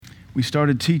we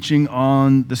started teaching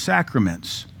on the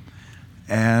sacraments.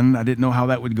 And I didn't know how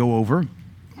that would go over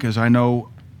because I know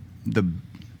the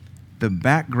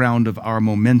background of our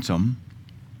momentum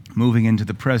moving into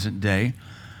the present day.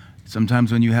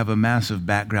 Sometimes when you have a massive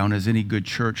background, as any good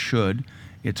church should,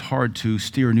 it's hard to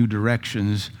steer new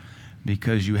directions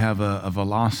because you have a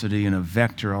velocity and a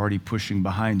vector already pushing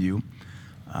behind you.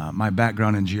 My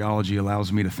background in geology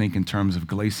allows me to think in terms of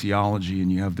glaciology,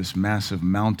 and you have this massive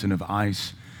mountain of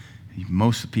ice.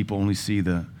 Most people only see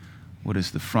the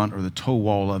front or the toe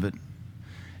wall of it,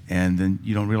 and then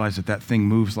you don't realize that thing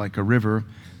moves like a river,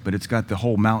 but it's got the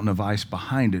whole mountain of ice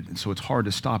behind it, and so it's hard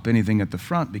to stop anything at the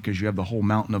front because you have the whole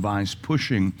mountain of ice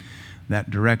pushing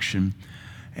that direction.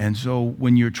 And so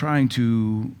when you're trying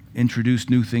to introduce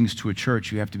new things to a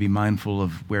church, you have to be mindful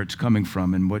of where it's coming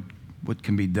from and what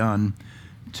can be done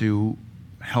to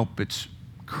help its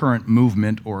current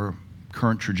movement or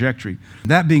current trajectory.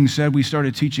 That being said, we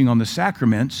started teaching on the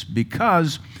sacraments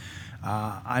because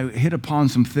I hit upon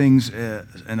some things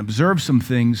and observed some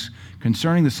things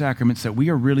concerning the sacraments that we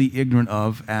are really ignorant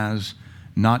of as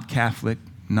not Catholic,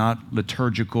 not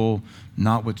liturgical,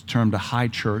 not what's termed a high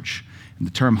church. And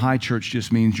the term high church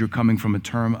just means you're coming from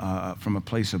a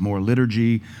place of more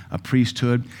liturgy, a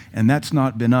priesthood, and that's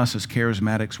not been us as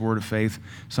charismatics, Word of Faith.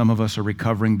 Some of us are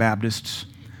recovering Baptists.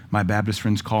 My Baptist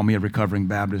friends call me a recovering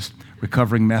Baptist,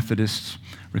 recovering Methodists,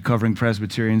 recovering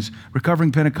Presbyterians,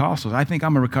 recovering Pentecostals. I think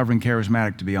I'm a recovering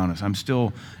charismatic, to be honest.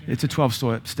 It's a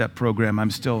 12-step program.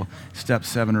 I'm still step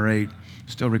 7 or 8,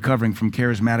 still recovering from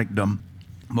charismaticdom.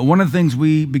 But one of the things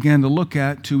we began to look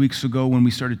at 2 weeks ago when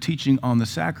we started teaching on the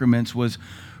sacraments was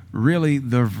really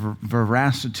their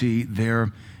veracity,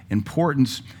 their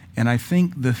importance. And I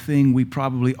think the thing we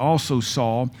probably also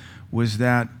saw was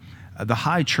that the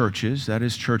high churches, that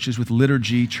is churches with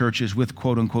liturgy, churches with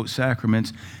quote-unquote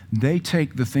sacraments, they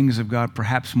take the things of God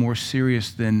perhaps more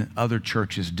serious than other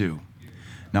churches do.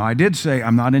 Now, I did say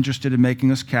I'm not interested in making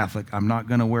us Catholic. I'm not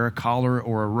going to wear a collar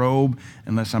or a robe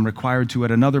unless I'm required to at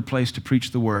another place to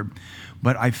preach the word.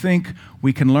 But I think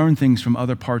we can learn things from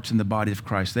other parts in the body of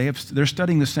Christ. They're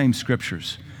studying the same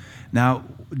scriptures. Now,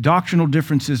 doctrinal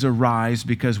differences arise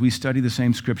because we study the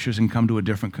same scriptures and come to a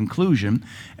different conclusion.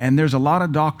 And there's a lot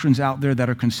of doctrines out there that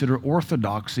are considered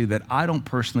orthodoxy that I don't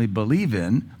personally believe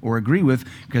in or agree with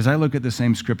because I look at the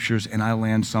same scriptures and I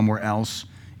land somewhere else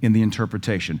in the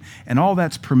interpretation. And all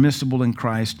that's permissible in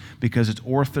Christ because it's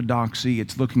orthodoxy.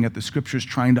 It's looking at the scriptures,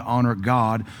 trying to honor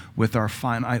God with our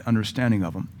finite understanding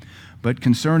of them. But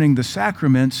concerning the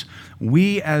sacraments,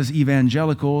 we as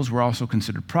evangelicals, we're also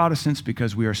considered Protestants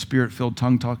because we are spirit-filled,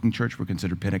 tongue-talking church. We're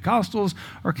considered Pentecostals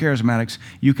or charismatics.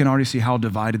 You can already see how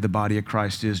divided the body of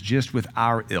Christ is just with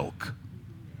our ilk.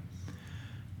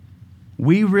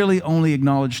 We really only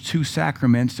acknowledge 2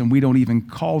 sacraments, and we don't even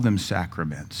call them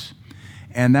sacraments.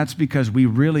 And that's because we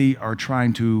really are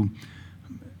trying to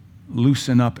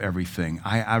loosen up everything.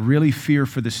 I really fear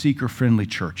for the seeker-friendly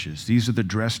churches. These are the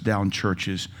dressed-down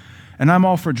churches. And I'm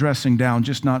all for dressing down,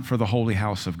 just not for the holy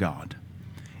house of God.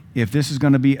 If this is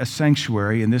going to be a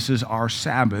sanctuary and this is our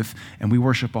Sabbath and we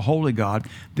worship a holy God,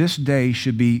 this day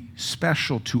should be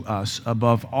special to us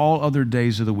above all other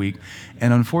days of the week.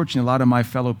 And unfortunately, a lot of my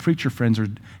fellow preacher friends are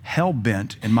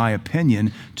hell-bent, in my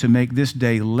opinion, to make this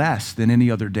day less than any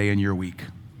other day in your week.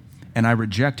 And I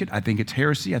reject it. I think it's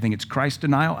heresy. I think it's Christ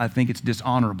denial. I think it's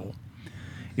dishonorable.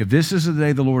 If this is the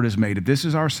day the Lord has made, if this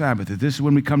is our Sabbath, if this is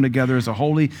when we come together as a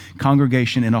holy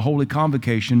congregation in a holy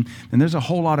convocation, then there's a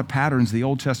whole lot of patterns the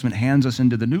Old Testament hands us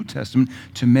into the New Testament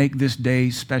to make this day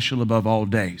special above all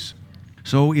days.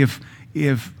 So if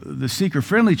the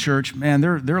seeker-friendly church, man,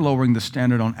 they're lowering the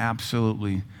standard on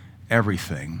absolutely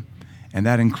everything, and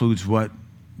that includes what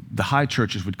the high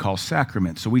churches would call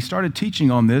sacraments. So we started teaching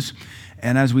on this,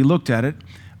 and as we looked at it,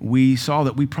 we saw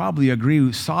that we probably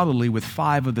agree solidly with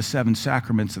 5 of the 7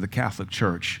 sacraments of the Catholic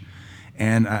Church.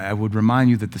 And I would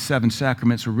remind you that the 7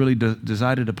 sacraments were really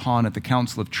decided upon at the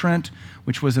Council of Trent,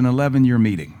 which was an 11-year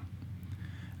meeting.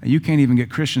 You can't even get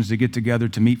Christians to get together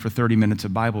to meet for 30 minutes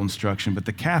of Bible instruction, but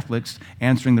the Catholics,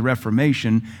 answering the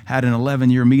Reformation, had an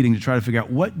 11-year meeting to try to figure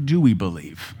out what do we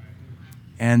believe.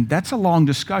 And that's a long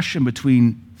discussion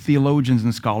between theologians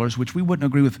and scholars, which we wouldn't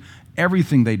agree with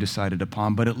everything they decided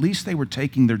upon, but at least they were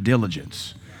taking their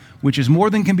diligence, which is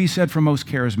more than can be said for most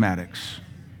charismatics.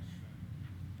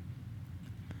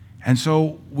 And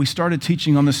so we started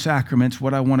teaching on the sacraments.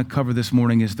 What I want to cover this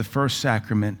morning is the first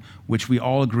sacrament, which we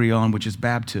all agree on, which is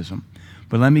baptism.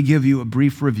 But let me give you a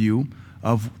brief review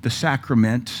of the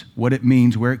sacrament, what it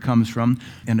means, where it comes from,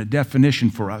 and a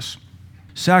definition for us.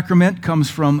 Sacrament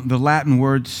comes from the Latin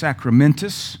word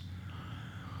sacramentus,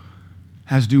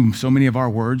 as do so many of our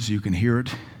words. You can hear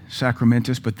it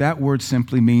sacramentus, but that word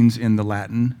simply means in the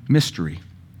Latin mystery.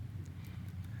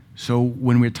 So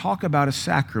when we talk about a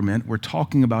sacrament, we're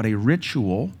talking about a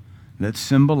ritual that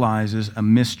symbolizes a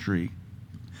mystery.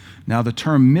 Now, the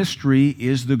term mystery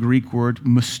is the Greek word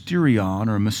mysterion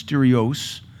or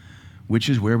mysterios, which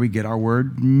is where we get our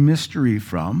word mystery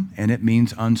from, and it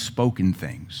means unspoken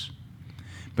things.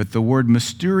 But the word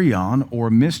mysterion or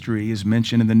mystery is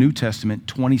mentioned in the New Testament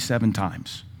 27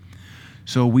 times.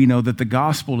 So we know that the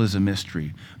gospel is a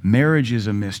mystery. Marriage is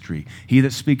a mystery. He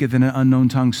that speaketh in an unknown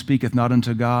tongue speaketh not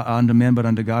unto God, unto men, but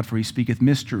unto God, for he speaketh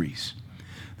mysteries.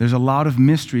 There's a lot of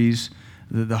mysteries.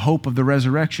 The hope of the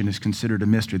resurrection is considered a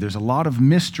mystery. There's a lot of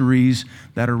mysteries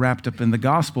that are wrapped up in the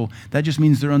gospel. That just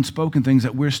means they're unspoken things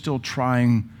that we're still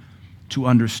trying to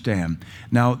understand.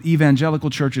 Now, evangelical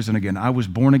churches, and again, I was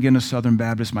born again a Southern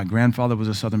Baptist. My grandfather was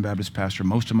a Southern Baptist pastor.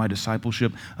 Most of my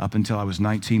discipleship up until I was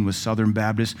 19 was Southern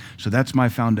Baptist. So that's my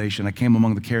foundation. I came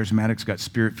among the charismatics, got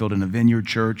spirit-filled in a vineyard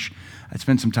church. I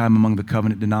spent some time among the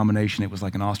Covenant denomination. It was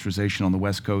like an ostracization on the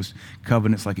West Coast.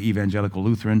 Covenant's like evangelical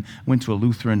Lutheran. Went to a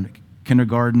Lutheran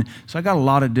kindergarten. So I got a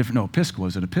lot of different, Episcopal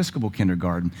was an Episcopal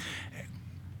kindergarten.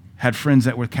 Had friends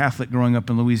that were Catholic growing up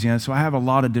in Louisiana. So I have a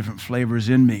lot of different flavors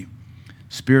in me.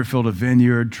 Spirit-filled a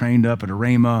vineyard, trained up at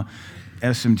Arrhema,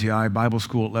 SMTI, Bible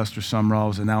school at Lester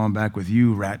Sumrall's, and now I'm back with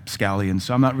you, rapscallions.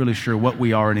 So I'm not really sure what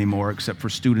we are anymore except for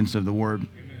students of the Word.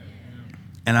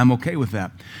 And I'm okay with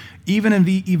that. Even in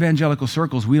the evangelical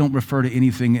circles, we don't refer to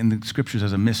anything in the Scriptures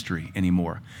as a mystery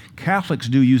anymore. Catholics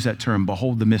do use that term,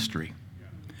 behold the mystery.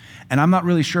 And I'm not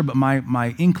really sure, but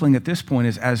my inkling at this point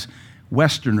is as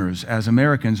Westerners, as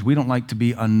Americans, we don't like to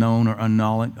be unknown or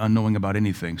unknowing about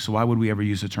anything. So why would we ever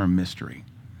use the term mystery?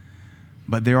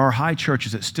 But there are high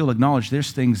churches that still acknowledge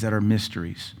there's things that are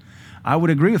mysteries. I would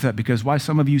agree with that because why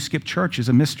some of you skip church is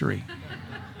a mystery.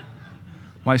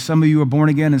 Why some of you are born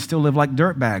again and still live like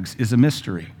dirtbags is a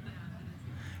mystery.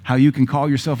 How you can call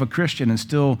yourself a Christian and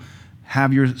still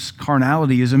have your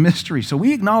carnality is a mystery. So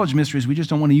we acknowledge mysteries. We just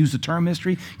don't want to use the term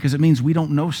mystery because it means we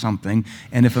don't know something.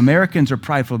 And if Americans are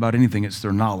prideful about anything, it's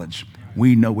their knowledge.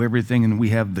 We know everything and we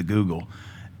have the Google.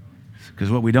 Because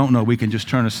what we don't know, we can just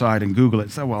turn aside and Google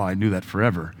it. So, well, I knew that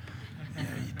forever. Yeah,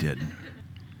 you didn't.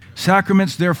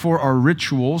 Sacraments, therefore, are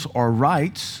rituals or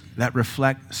rites that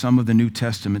reflect some of the New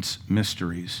Testament's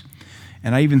mysteries.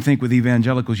 And I even think with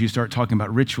evangelicals, you start talking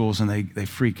about rituals and they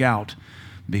freak out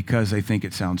because they think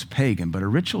it sounds pagan. But a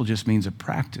ritual just means a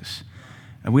practice.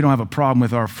 And we don't have a problem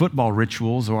with our football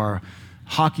rituals or our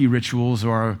hockey rituals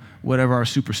or whatever our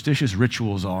superstitious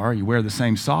rituals are. You wear the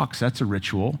same socks, that's a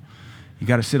ritual. You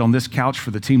got to sit on this couch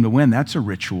for the team to win, that's a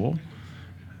ritual.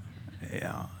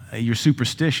 Yeah. You're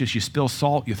superstitious, you spill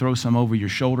salt, you throw some over your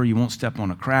shoulder, you won't step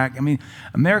on a crack. I mean,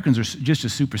 Americans are just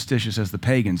as superstitious as the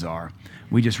pagans are.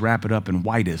 We just wrap it up in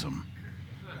whiteism.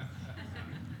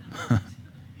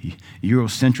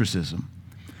 Eurocentrism.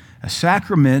 A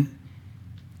sacrament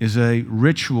is a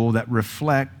ritual that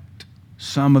reflects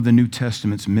some of the New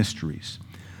Testament's mysteries.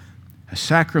 A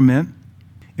sacrament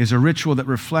is a ritual that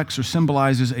reflects or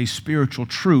symbolizes a spiritual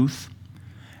truth.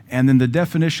 And then the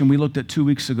definition we looked at 2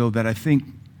 weeks ago that I think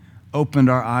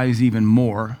opened our eyes even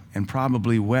more and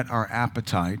probably whet our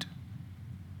appetite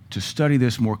to study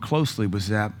this more closely was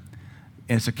that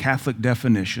it's a Catholic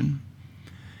definition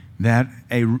that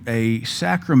a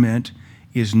sacrament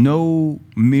is no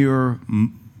mere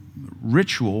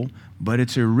ritual, but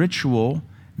it's a ritual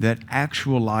that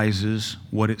actualizes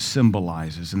what it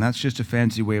symbolizes. And that's just a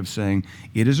fancy way of saying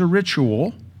it is a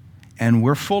ritual, and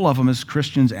we're full of them as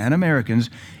Christians and Americans.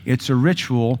 It's a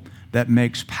ritual that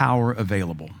makes power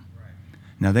available.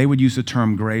 Now, they would use the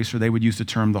term grace, or they would use the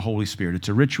term the Holy Spirit. It's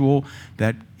a ritual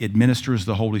that administers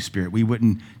the Holy Spirit. We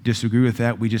wouldn't disagree with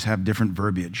that. We just have different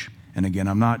verbiage. And again,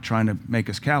 I'm not trying to make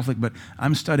us Catholic, but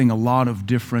I'm studying a lot of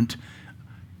different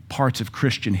parts of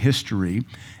Christian history,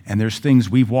 and there's things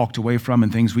we've walked away from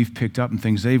and things we've picked up and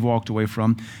things they've walked away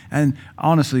from. And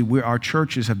honestly, our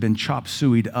churches have been chop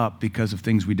sueyed up because of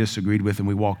things we disagreed with and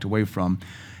we walked away from.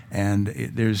 And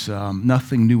there's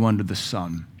nothing new under the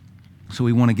sun. So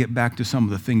we want to get back to some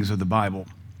of the things of the Bible.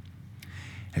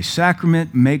 A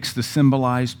sacrament makes the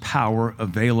symbolized power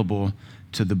available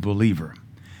to the believer.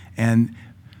 And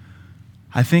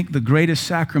I think the greatest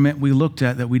sacrament we looked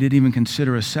at that we didn't even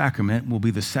consider a sacrament will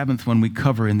be the seventh one we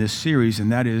cover in this series,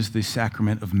 and that is the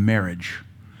sacrament of marriage.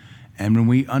 And when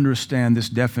we understand this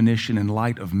definition in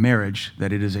light of marriage,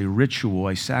 that it is a ritual,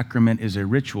 a sacrament is a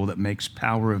ritual that makes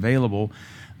power available,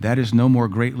 that is no more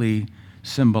greatly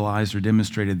symbolized or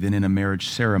demonstrated than in a marriage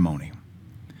ceremony.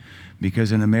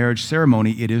 Because in a marriage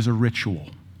ceremony, it is a ritual.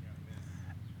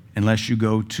 Unless you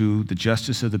go to the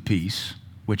justice of the peace,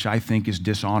 which I think is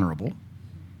dishonorable.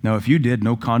 Now, if you did,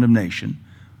 no condemnation,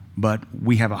 but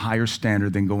we have a higher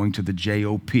standard than going to the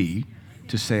JOP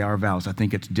to say our vows. I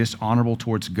think it's dishonorable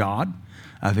towards God.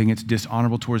 I think it's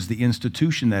dishonorable towards the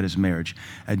institution that is marriage.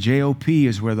 A JOP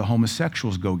is where the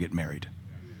homosexuals go get married,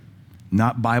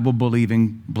 not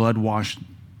Bible-believing, blood-washed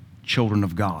children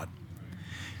of God.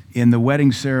 In the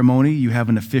wedding ceremony, you have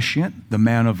an officiant, the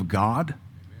man of God,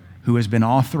 who has been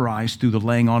authorized through the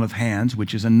laying on of hands,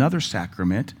 which is another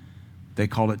sacrament. They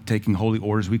call it taking holy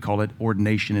orders. We call it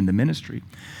ordination into ministry.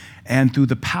 And through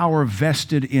the power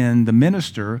vested in the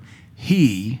minister,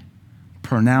 he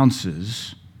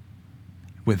pronounces.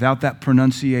 Without that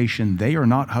pronunciation, they are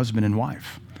not husband and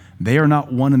wife. They are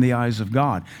not one in the eyes of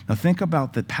God. Now think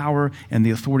about the power and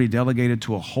the authority delegated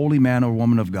to a holy man or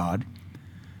woman of God.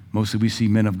 Mostly we see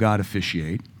men of God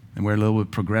officiate. And we're a little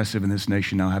bit progressive in this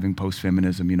nation now, having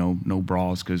post-feminism, no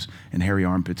bras and hairy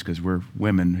armpits because we're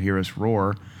women. Hear us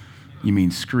roar. You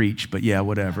mean screech, but yeah,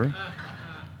 whatever.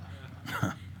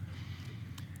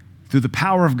 Through the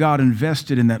power of God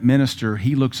invested in that minister,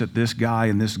 he looks at this guy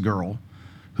and this girl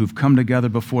who've come together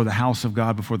before the house of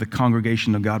God, before the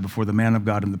congregation of God, before the man of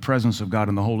God, in the presence of God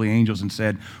and the holy angels, and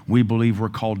said, we believe we're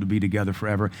called to be together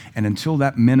forever. And until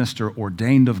that minister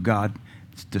ordained of God,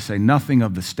 to say nothing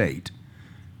of the state,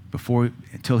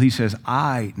 until he says,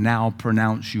 I now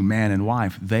pronounce you man and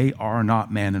wife, they are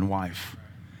not man and wife.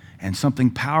 And something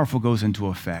powerful goes into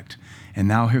effect. And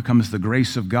now here comes the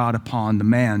grace of God upon the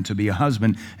man to be a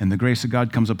husband, and the grace of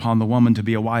God comes upon the woman to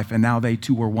be a wife, and now they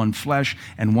two are one flesh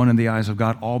and one in the eyes of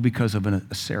God, all because of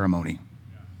a ceremony.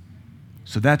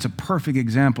 So that's a perfect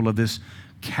example of this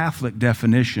Catholic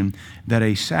definition that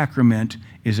a sacrament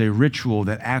is a ritual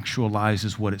that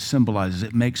actualizes what it symbolizes.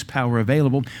 It makes power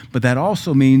available, but that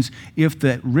also means if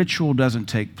that ritual doesn't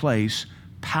take place,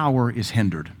 power is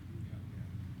hindered.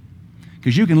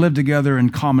 Because you can live together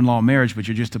in common law marriage, but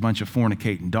you're just a bunch of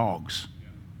fornicating dogs.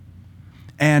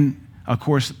 And, of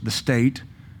course, the state,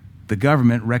 the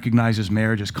government recognizes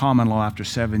marriage as common law after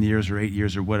 7 years or 8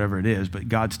 years or whatever it is, but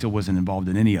God still wasn't involved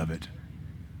in any of it.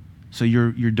 So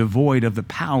you're devoid of the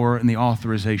power and the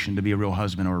authorization to be a real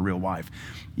husband or a real wife.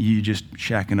 You're just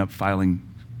shacking up, filing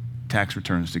tax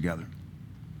returns together.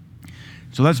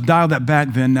 So let's dial that back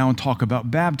then now and talk about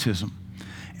baptism.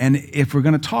 And if we're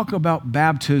going to talk about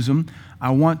baptism,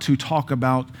 I want to talk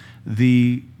about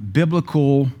the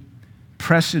biblical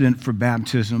precedent for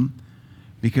baptism,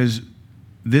 because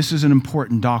this is an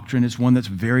important doctrine. It's one that's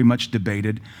very much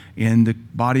debated. In the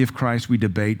body of Christ, we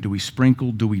debate, do we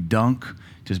sprinkle, do we dunk?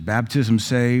 Does baptism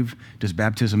save? Does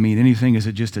baptism mean anything? Is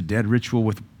it just a dead ritual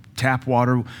with tap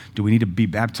water? Do we need to be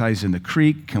baptized in the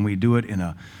creek? Can we do it in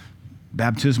a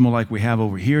baptismal like we have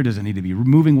over here? Does it need to be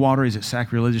moving water? Is it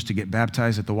sacrilegious to get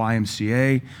baptized at the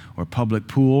YMCA or public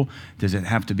pool? Does it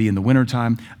have to be in the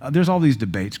wintertime? There's all these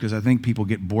debates because I think people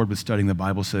get bored with studying the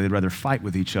Bible, so they'd rather fight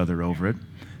with each other over it.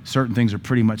 Certain things are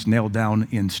pretty much nailed down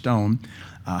in stone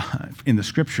in the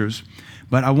scriptures.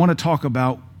 But I want to talk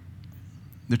about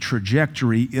the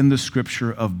trajectory in the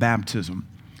scripture of baptism,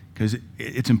 because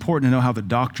it's important to know how the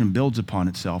doctrine builds upon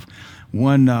itself.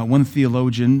 One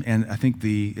theologian, and I think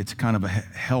it's kind of a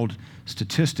held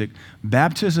statistic,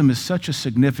 baptism is such a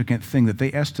significant thing that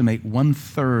they estimate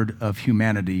 1/3 of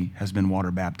humanity has been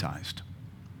water baptized.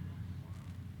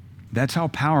 That's how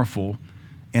powerful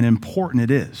and important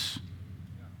it is.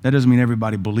 That doesn't mean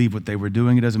everybody believed what they were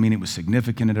doing. It doesn't mean it was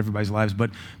significant in everybody's lives, but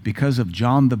because of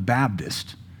John the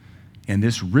Baptist and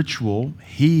this ritual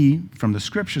he, from the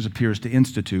scriptures, appears to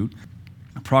institute,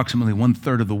 approximately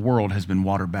 1/3 of the world has been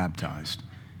water baptized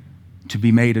to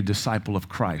be made a disciple of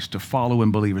Christ, to follow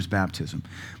in believers' baptism.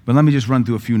 But let me just run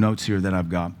through a few notes here that I've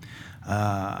got.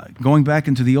 Going back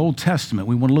into the Old Testament,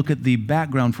 we want to look at the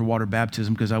background for water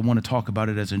baptism because I want to talk about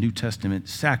it as a New Testament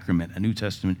sacrament, a New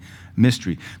Testament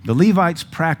mystery. The Levites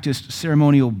practiced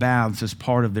ceremonial baths as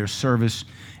part of their service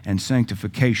and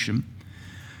sanctification.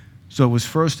 So it was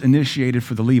first initiated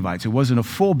for the Levites. It wasn't a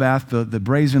full bath. The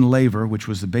brazen laver, which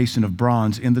was the basin of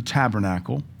bronze in the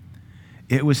tabernacle,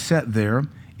 it was set there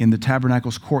in the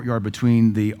tabernacle's courtyard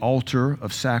between the altar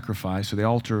of sacrifice, or the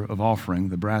altar of offering,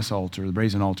 the brass altar, the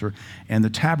brazen altar, and the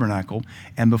tabernacle.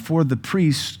 And before the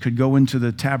priests could go into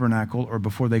the tabernacle, or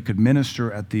before they could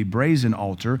minister at the brazen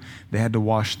altar, they had to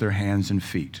wash their hands and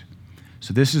feet.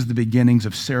 So this is the beginnings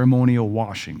of ceremonial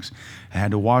washings. They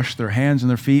had to wash their hands and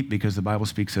their feet because the Bible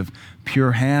speaks of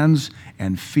pure hands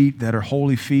and feet that are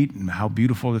holy feet, and how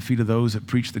beautiful are the feet of those that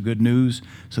preach the good news.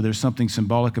 So there's something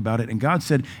symbolic about it. And God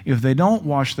said, if they don't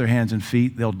wash their hands and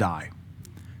feet, they'll die.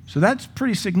 So that's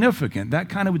pretty significant. That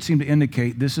kind of would seem to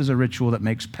indicate this is a ritual that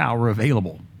makes power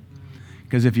available.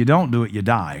 Because if you don't do it, you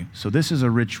die. So this is a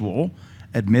ritual,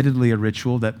 admittedly a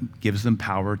ritual that gives them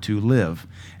power to live.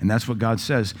 And that's what God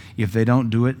says. If they don't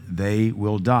do it, they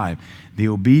will die. The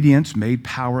obedience made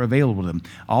power available to them.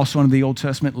 Also in the Old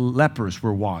Testament, lepers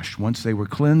were washed. Once they were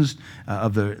cleansed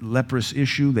of the leprous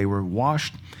issue, they were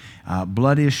washed.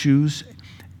 Blood issues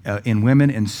in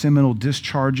women and seminal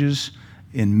discharges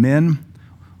in men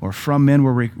or from men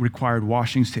were required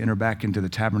washings to enter back into the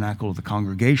tabernacle of the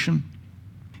congregation.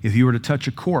 If you were to touch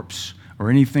a corpse or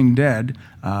anything dead,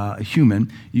 a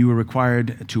human, you were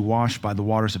required to wash by the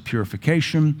waters of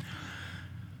purification.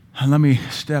 And let me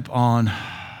step on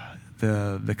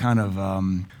the kind of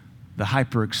the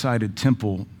hyper-excited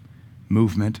temple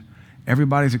movement.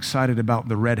 Everybody's excited about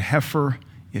the red heifer.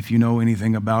 If you know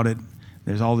anything about it,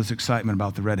 there's all this excitement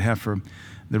about the red heifer.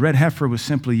 The red heifer was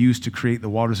simply used to create the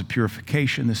waters of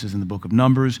purification. This is in the book of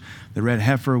Numbers. The red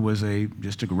heifer was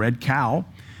just a red cow,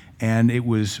 and it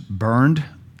was burned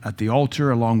at the altar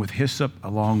along with hyssop,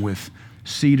 along with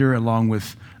cedar, along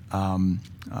with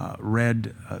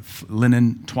red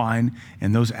linen twine,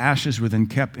 and those ashes were then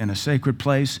kept in a sacred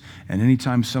place. And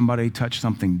anytime somebody touched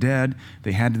something dead,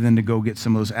 they had to then to go get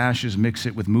some of those ashes, mix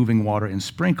it with moving water, and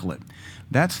sprinkle it.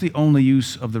 That's the only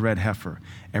use of the red heifer.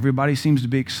 Everybody seems to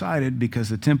be excited because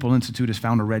the Temple Institute has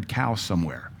found a red cow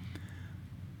somewhere.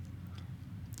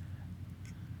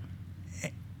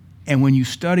 And when you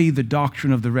study the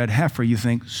doctrine of the red heifer, you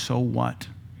think, so what?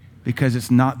 Because it's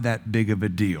not that big of a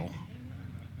deal.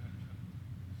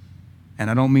 And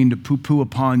I don't mean to poo-poo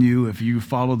upon you if you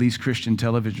follow these Christian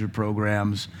television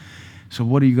programs. So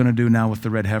what are you going to do now with the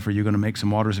red heifer? You're going to make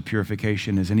some waters of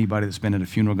purification. Is anybody that's been at a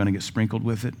funeral going to get sprinkled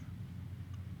with it?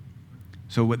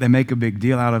 So they make a big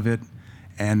deal out of it.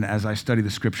 And as I study the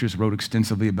scriptures, wrote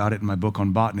extensively about it in my book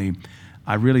on botany,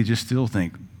 I really just still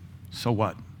think, so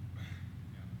what?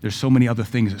 There's so many other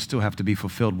things that still have to be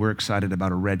fulfilled. We're excited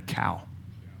about a red cow.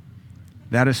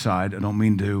 That aside, I don't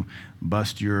mean to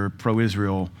bust your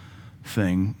pro-Israel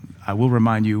thing. I will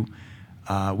remind you,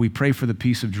 we pray for the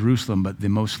peace of Jerusalem, but the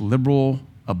most liberal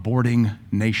aborting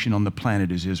nation on the planet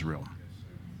is Israel.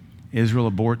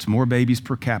 Israel aborts more babies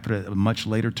per capita at a much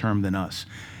later term than us.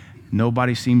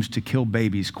 Nobody seems to kill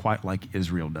babies quite like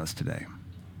Israel does today.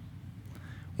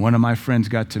 One of my friends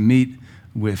got to meet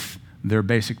with their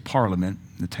basic parliament,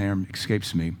 the term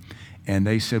escapes me, and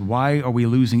they said, why are we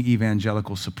losing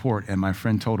evangelical support? And my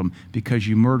friend told them, because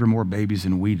you murder more babies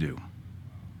than we do.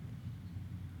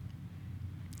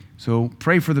 So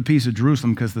pray for the peace of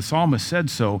Jerusalem because the psalmist said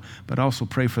so, but also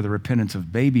pray for the repentance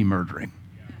of baby murdering.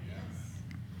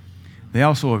 They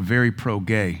also are very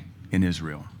pro-gay in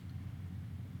Israel.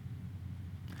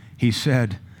 He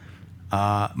said,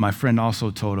 my friend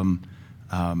also told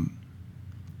him,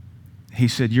 he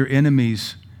said, your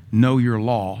enemies know your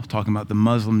law, talking about the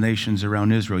Muslim nations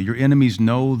around Israel. Your enemies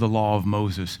know the law of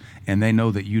Moses, and they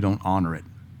know that you don't honor it.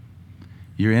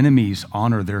 Your enemies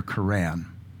honor their Quran,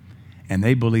 and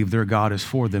they believe their God is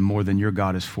for them more than your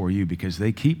God is for you because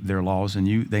they keep their laws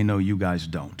and they know you guys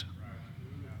don't.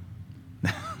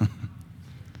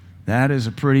 That is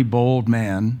a pretty bold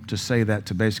man to say that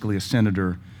to basically a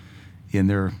senator in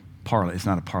their parliament. It's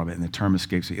not a parliament, and the term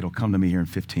escapes me. It'll come to me here in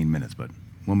 15 minutes, but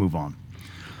we'll move on.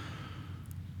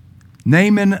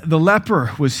 Naaman the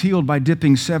leper was healed by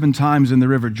dipping 7 times in the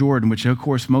river Jordan, which of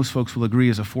course most folks will agree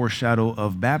is a foreshadow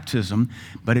of baptism,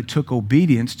 but it took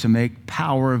obedience to make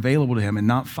power available to him, and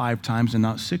not 5 times and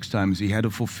not 6 times. He had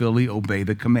to fully obey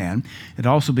the command. It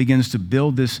also begins to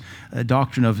build this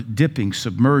doctrine of dipping,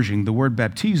 submerging. The word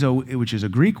baptizo, which is a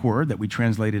Greek word that we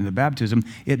translate into baptism,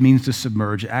 it means to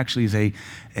submerge. It actually is a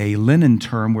linen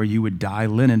term where you would dye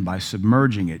linen by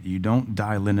submerging it. You don't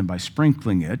dye linen by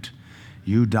sprinkling it.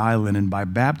 You dye linen by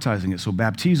baptizing it. So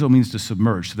baptizo means to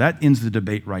submerge. So that ends the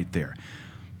debate right there.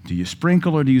 Do you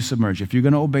sprinkle or do you submerge? If you're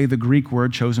going to obey the Greek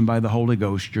word chosen by the Holy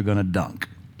Ghost, you're going to dunk.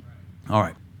 All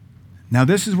right. Now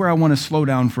this is where I want to slow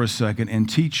down for a second and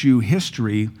teach you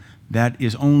history that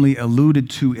is only alluded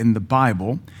to in the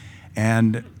Bible.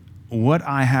 And what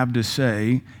I have to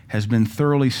say has been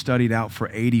thoroughly studied out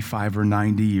for 85 or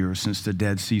 90 years since the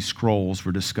Dead Sea Scrolls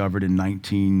were discovered in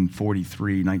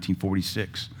 1943,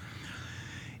 1946.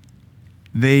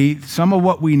 Some of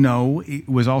what we know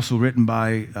was also written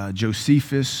by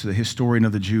Josephus, the historian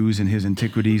of the Jews, in his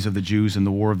Antiquities of the Jews and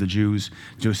the War of the Jews.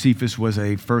 Josephus was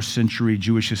a first century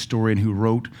Jewish historian who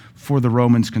wrote for the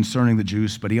Romans concerning the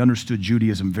Jews, but he understood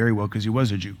Judaism very well because he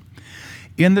was a Jew.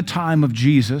 In the time of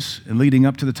Jesus, and leading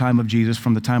up to the time of Jesus,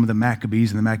 from the time of the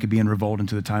Maccabees and the Maccabean revolt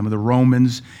into the time of the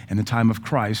Romans and the time of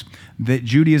Christ, that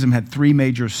Judaism had 3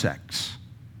 major sects.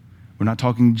 We're not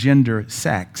talking gender,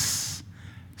 sects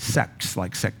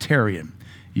like sectarian.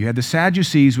 You had the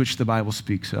Sadducees, which the Bible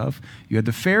speaks of. You had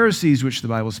the Pharisees, which the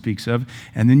Bible speaks of.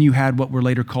 And then you had what were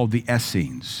later called the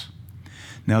Essenes.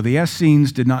 Now, the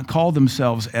Essenes did not call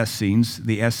themselves Essenes.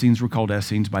 The Essenes were called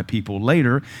Essenes by people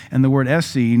later. And the word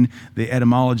Essene, the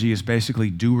etymology is basically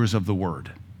doers of the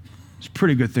word. It's a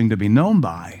pretty good thing to be known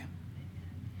by.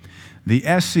 The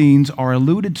Essenes are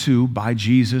alluded to by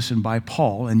Jesus and by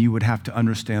Paul, and you would have to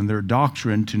understand their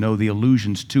doctrine to know the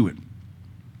allusions to it.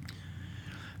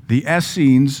 The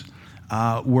Essenes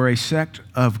were a sect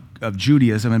of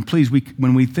Judaism, and please,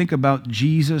 when we think about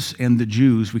Jesus and the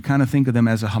Jews, we kind of think of them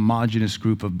as a homogeneous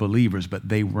group of believers, but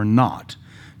they were not,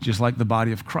 just like the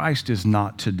body of Christ is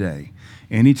not today.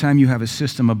 Anytime you have a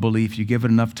system of belief, you give it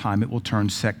enough time, it will turn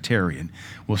sectarian.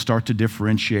 We'll start to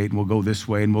differentiate, and we'll go this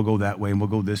way, and we'll go that way, and we'll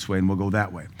go this way, and we'll go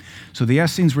that way. So the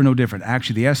Essenes were no different.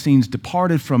 Actually, the Essenes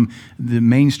departed from the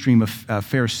mainstream of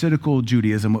Pharisaical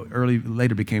Judaism, what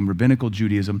later became Rabbinical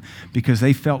Judaism, because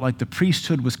they felt like the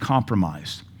priesthood was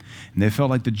compromised. And they felt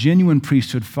like the genuine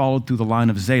priesthood followed through the line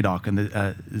of Zadok and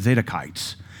the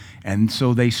Zadokites. And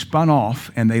so they spun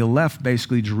off and they left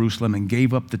basically Jerusalem and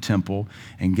gave up the temple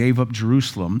and gave up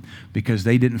Jerusalem because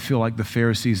they didn't feel like the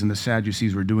Pharisees and the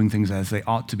Sadducees were doing things as they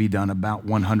ought to be done about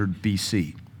 100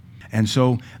 BC. And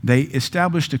so they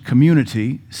established a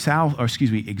community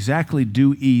exactly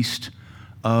due east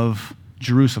of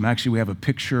Jerusalem. Actually, we have a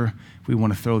picture if we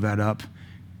want to throw that up,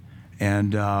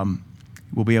 and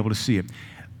we'll be able to see it.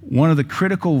 One of the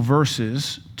critical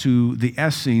verses to the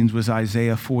Essenes was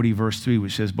Isaiah 40, verse 3,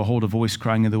 which says, "Behold, a voice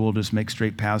crying in the wilderness, make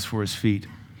straight paths for his feet."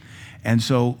 And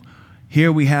so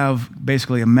here we have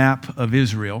basically a map of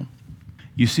Israel.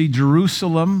 You see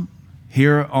Jerusalem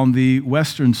here on the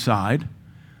western side.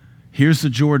 Here's the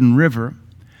Jordan River.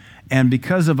 And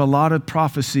because of a lot of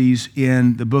prophecies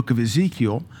in the book of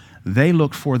Ezekiel, they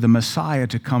looked for the Messiah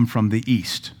to come from the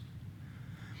east.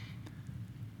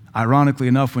 Ironically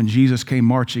enough, when Jesus came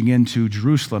marching into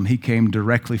Jerusalem, he came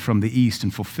directly from the east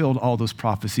and fulfilled all those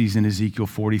prophecies in Ezekiel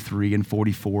 43 and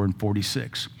 44 and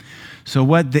 46. So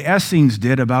what the Essenes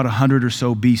did about 100 or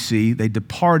so BC, they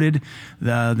departed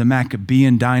the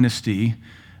Maccabean dynasty,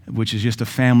 which is just a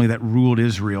family that ruled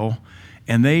Israel,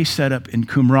 and they set up in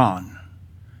Qumran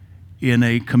in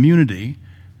a community.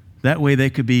 That way they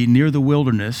could be near the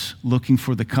wilderness looking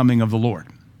for the coming of the Lord,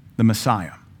 the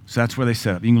Messiah. So that's where they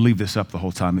set up. You can leave this up the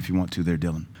whole time if you want to there,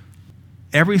 Dylan.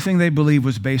 Everything they believed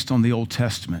was based on the Old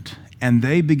Testament, and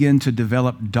they began to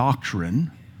develop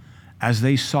doctrine as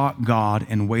they sought God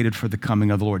and waited for the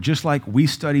coming of the Lord. Just like we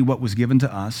study what was given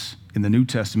to us in the New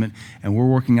Testament, and we're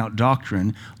working out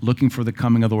doctrine, looking for the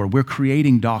coming of the Lord. We're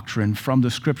creating doctrine from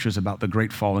the Scriptures about the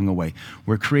great falling away.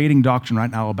 We're creating doctrine right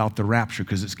now about the rapture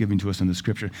because it's given to us in the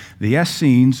Scripture. The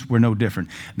Essenes were no different.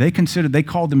 They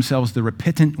called themselves the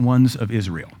repentant ones of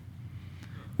Israel,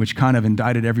 which kind of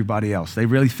indicted everybody else. They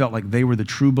really felt like they were the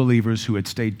true believers who had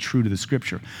stayed true to the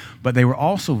Scripture. But they were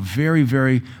also very,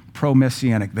 very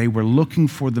pro-Messianic. They were looking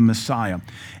for the Messiah.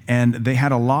 And they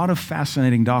had a lot of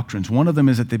fascinating doctrines. One of them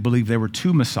is that they believed there were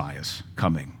two Messiahs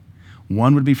coming.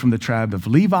 One would be from the tribe of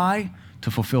Levi to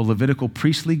fulfill Levitical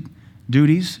priestly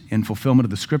duties in fulfillment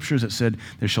of the Scriptures that said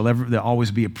there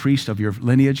always be a priest of your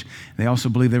lineage. They also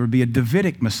believed there would be a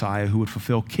Davidic Messiah who would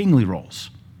fulfill kingly roles.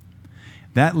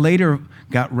 That later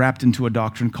got wrapped into a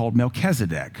doctrine called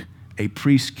Melchizedek, a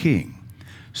priest king.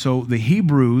 So the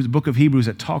book of Hebrews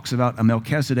that talks about a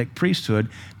Melchizedek priesthood,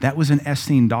 that was an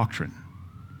Essene doctrine.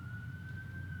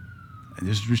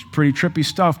 This is pretty trippy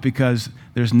stuff because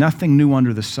there's nothing new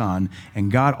under the sun, and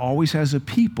God always has a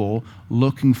people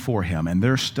looking for him, and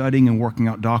they're studying and working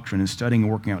out doctrine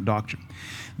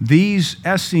These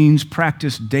Essenes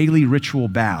practiced daily ritual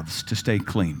baths to stay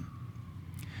clean,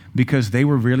 because they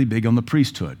were really big on the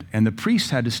priesthood. And the priests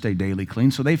had to stay daily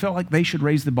clean, so they felt like they should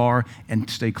raise the bar and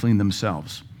stay clean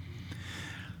themselves.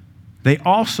 They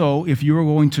also, if you were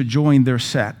going to join their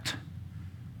sect,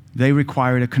 they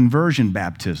required a conversion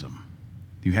baptism.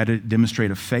 You had to demonstrate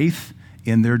a faith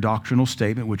in their doctrinal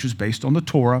statement, which was based on the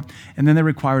Torah, and then they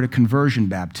required a conversion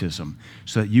baptism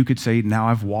so that you could say, now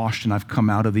I've washed and I've come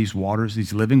out of these waters,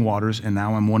 these living waters, and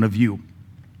now I'm one of you.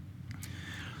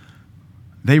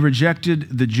 They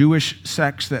rejected the Jewish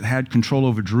sects that had control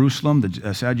over Jerusalem,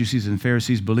 the Sadducees and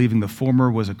Pharisees, believing the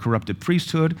former was a corrupted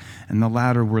priesthood and the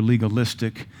latter were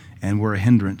legalistic and were a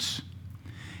hindrance.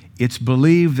 It's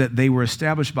believed that they were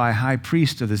established by a high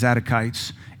priest of the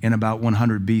Zadokites in about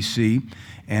 100 BC,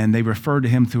 and they referred to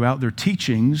him throughout their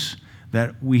teachings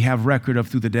that we have record of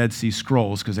through the Dead Sea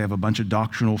Scrolls, because they have a bunch of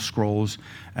doctrinal scrolls,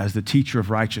 as the teacher of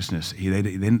righteousness. They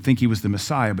didn't think he was the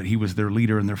Messiah, but he was their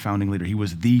leader and their founding leader. He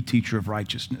was the teacher of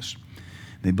righteousness.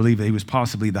 They believe that he was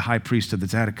possibly the high priest of the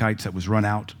Zadokites that was run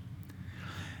out.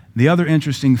 The other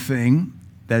interesting thing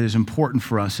that is important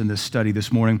for us in this study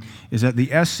this morning is that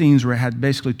the Essenes had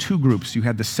basically two groups. You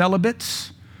had the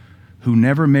celibates who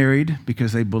never married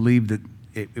because they believed that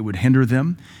it would hinder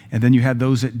them, and then you had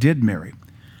those that did marry.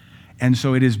 And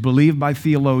so it is believed by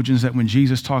theologians that when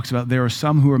Jesus talks about there are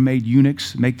some who are made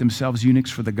eunuchs, make themselves eunuchs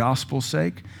for the gospel's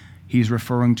sake, he's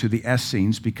referring to the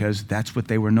Essenes because that's what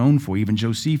they were known for. Even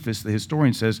Josephus, the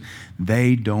historian, says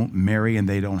they don't marry and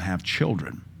they don't have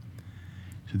children.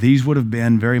 So these would have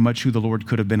been very much who the Lord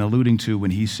could have been alluding to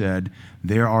when he said,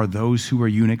 there are those who are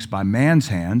eunuchs by man's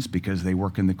hands because they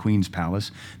work in the queen's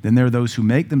palace. Then there are those who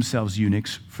make themselves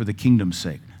eunuchs for the kingdom's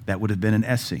sake. That would have been an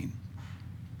Essene.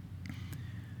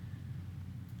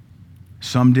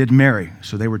 Some did marry,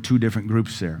 so they were two different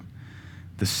groups there.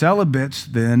 The celibates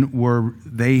then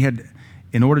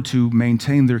in order to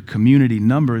maintain their community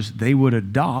numbers, they would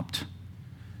adopt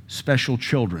special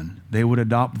children. They would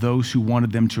adopt those who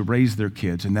wanted them to raise their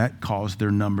kids, and that caused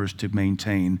their numbers to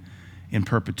maintain in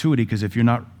perpetuity, because if you're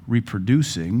not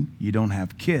reproducing, you don't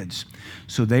have kids.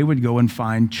 So they would go and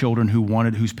find children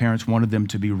whose parents wanted them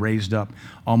to be raised up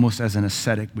almost as an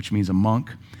ascetic, which means a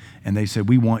monk. And they said,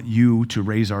 we want you to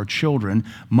raise our children,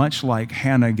 much like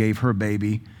Hannah gave her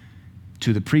baby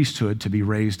to the priesthood to be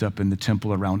raised up in the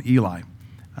temple around Eli,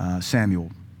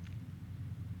 Samuel.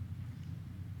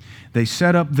 They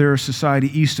set up their society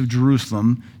east of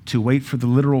Jerusalem to wait for the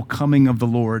literal coming of the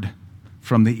Lord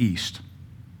from the east.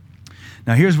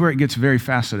 Now here's where it gets very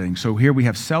fascinating. So here we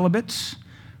have celibates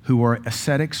who are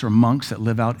ascetics or monks that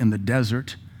live out in the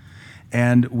desert.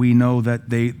 And we know that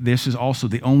this is also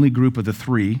the only group of the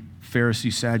three,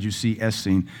 Pharisee, Sadducee,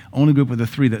 Essene, only group of the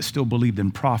three that still believed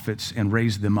in prophets and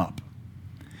raised them up.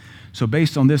 So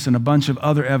based on this and a bunch of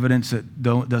other evidence that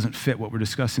doesn't fit what we're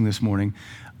discussing this morning,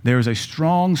 there is a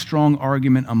strong, strong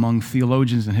argument among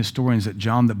theologians and historians that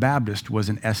John the Baptist was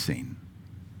an Essene.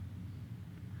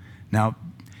 Now,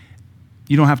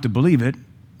 you don't have to believe it.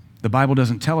 The Bible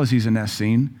doesn't tell us he's an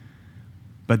Essene,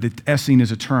 but the Essene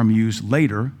is a term used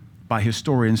later by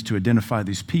historians to identify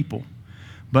these people.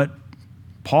 But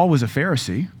Paul was a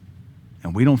Pharisee,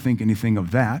 and we don't think anything of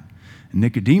that.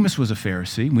 Nicodemus was a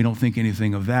Pharisee. We don't think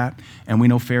anything of that. And we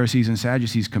know Pharisees and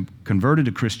Sadducees converted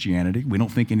to Christianity. We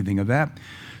don't think anything of that.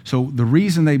 So the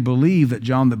reason they believe that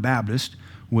John the Baptist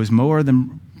was more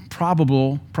than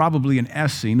probably an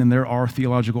Essene, and there are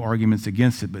theological arguments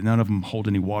against it, but none of them hold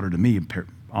any water to me,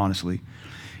 honestly,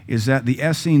 is that the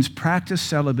Essenes practiced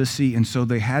celibacy, and so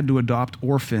they had to adopt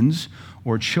orphans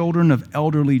or children of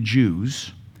elderly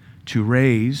Jews to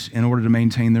raise in order to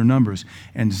maintain their numbers.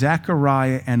 And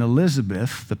Zechariah and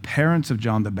Elizabeth, the parents of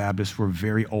John the Baptist, were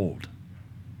very old.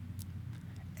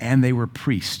 And they were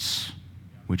priests,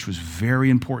 which was very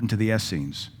important to the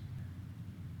Essenes.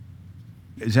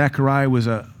 Zechariah was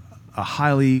a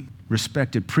highly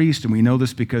respected priest, and we know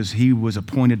this because he was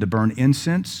appointed to burn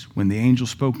incense when the angel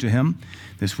spoke to him.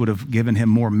 This would have given him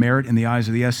more merit in the eyes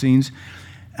of the Essenes.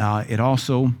 It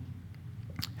also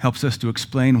helps us to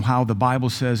explain how the Bible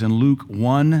says in Luke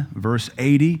 1, verse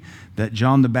 80, that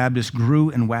John the Baptist grew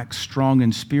and waxed strong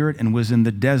in spirit and was in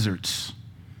the deserts.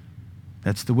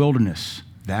 That's the wilderness.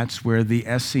 That's where the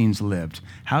Essenes lived.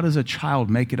 How does a child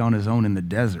make it on his own in the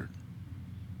desert?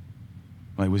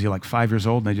 Like, was he like 5 years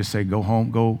old and they just say, go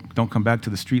home, don't come back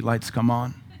till the street lights come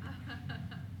on?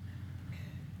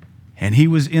 And he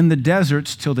was in the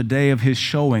deserts till the day of his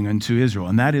showing unto Israel,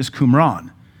 and that is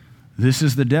Qumran. This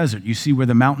is the desert. You see where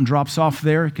the mountain drops off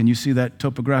there? Can you see that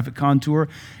topographic contour?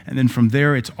 And then from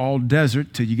there, it's all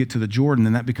desert till you get to the Jordan,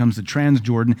 and that becomes the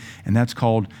Transjordan, and that's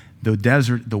called the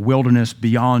desert, the wilderness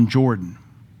beyond Jordan.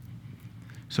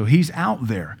 So he's out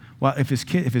there. Well, if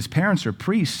his parents are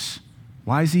priests,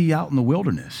 why is he out in the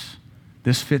wilderness?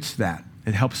 This fits that.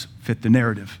 It helps fit the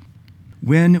narrative.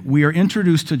 When we are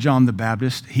introduced to John the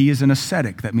Baptist, he is an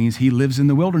ascetic. That means he lives in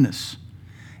the wilderness.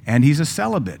 And he's a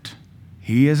celibate.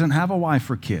 He doesn't have a wife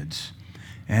or kids.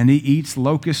 And he eats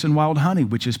locusts and wild honey,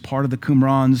 which is part of the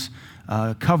Qumran's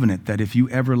covenant, that if you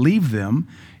ever leave them,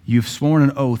 you've sworn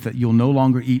an oath that you'll no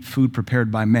longer eat food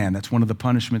prepared by man. That's one of the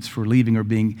punishments for leaving or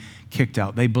being kicked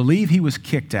out. They believe he was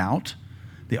kicked out.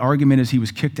 The argument is he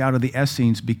was kicked out of the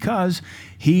Essenes because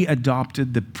he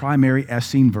adopted the primary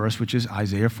Essene verse, which is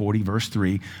Isaiah 40, verse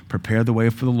 3, prepare the way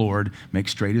for the Lord, make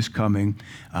straight his coming,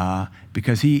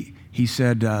 because he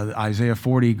said, Isaiah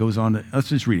 40 goes on to, let's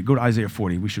just read it. Go to Isaiah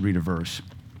 40. We should read a verse.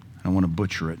 I don't want to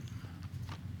butcher it.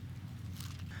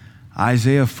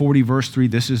 Isaiah 40, verse 3,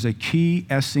 this is a key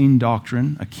Essene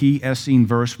doctrine, a key Essene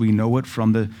verse. We know it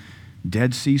from the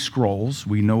Dead Sea Scrolls.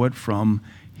 We know it from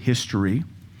history.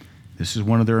 This is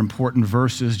one of their important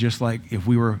verses, just like if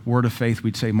we were Word of Faith,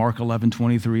 we'd say Mark 11,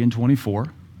 23 and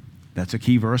 24. That's a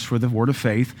key verse for the word of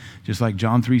faith, just like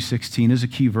John 3:16 is a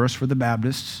key verse for the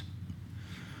Baptists.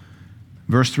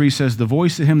 Verse 3 says, the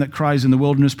voice of him that cries in the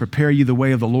wilderness, prepare ye the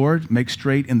way of the Lord, make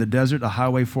straight in the desert a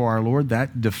highway for our Lord.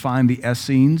 That defined the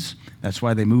Essenes. That's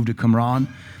why they moved to Qumran.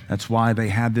 That's why they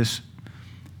had this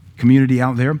community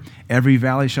out there. Every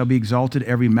valley shall be exalted,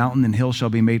 every mountain and hill shall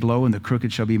be made low, and the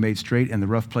crooked shall be made straight, and the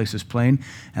rough places plain.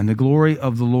 And the glory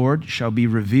of the Lord shall be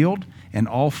revealed, and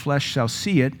all flesh shall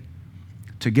see it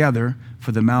together,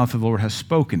 for the mouth of the Lord has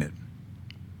spoken it.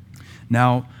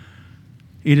 Now,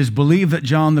 it is believed that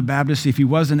John the Baptist, if he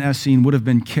was an Essene, would have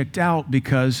been kicked out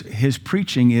because his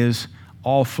preaching is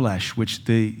all flesh, which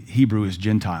the Hebrew is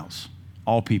Gentiles,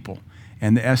 all people.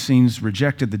 And the Essenes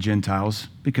rejected the Gentiles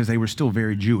because they were still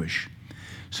very Jewish.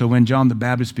 So when John the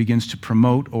Baptist begins to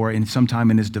promote, or in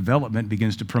sometime in his development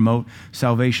begins to promote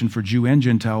salvation for Jew and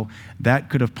Gentile, that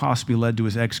could have possibly led to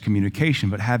his excommunication.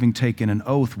 But having taken an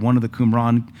oath, one of the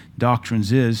Qumran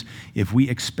doctrines is, if we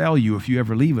expel you, if you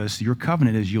ever leave us, your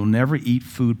covenant is you'll never eat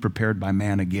food prepared by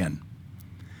man again,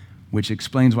 which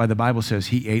explains why the Bible says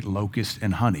he ate locusts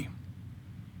and honey.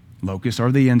 Locusts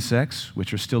are the insects,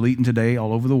 which are still eaten today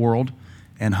all over the world,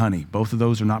 and honey. Both of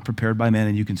those are not prepared by men,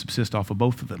 and you can subsist off of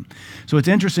both of them. So it's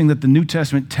interesting that the New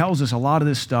Testament tells us a lot of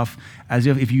this stuff as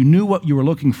if you knew what you were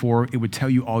looking for, it would tell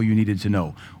you all you needed to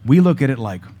know. We look at it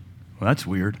like, well, that's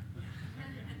weird.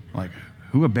 Like,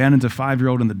 who abandons a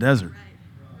 5-year-old in the desert?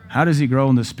 How does he grow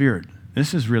in the Spirit?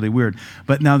 This is really weird.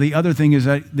 But now the other thing is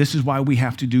that this is why we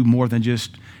have to do more than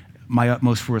just my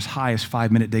utmost for as high as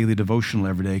 5-minute daily devotional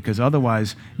every day, because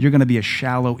otherwise you're going to be a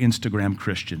shallow Instagram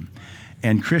Christian.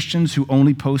 And Christians who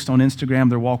only post on Instagram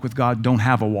their walk with God don't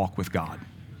have a walk with God.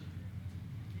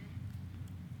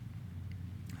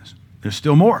 There's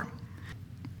still more.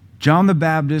 John the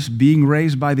Baptist, being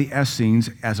raised by the Essenes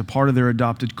as a part of their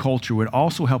adopted culture, would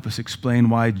also help us explain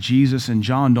why Jesus and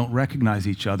John don't recognize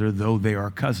each other, though they are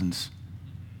cousins.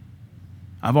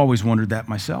 I've always wondered that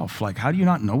myself. Like, how do you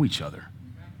not know each other?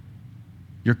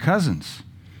 You're cousins.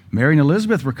 Mary and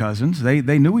Elizabeth were cousins.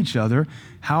 They knew each other.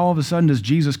 How all of a sudden does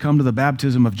Jesus come to the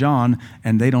baptism of John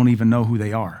and they don't even know who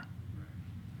they are?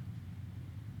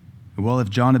 Well, if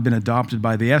John had been adopted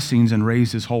by the Essenes and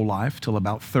raised his whole life till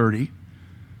about 30,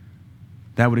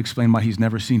 that would explain why he's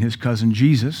never seen his cousin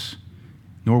Jesus,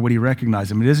 nor would he recognize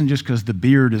him. It isn't just because the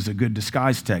beard is a good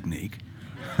disguise technique.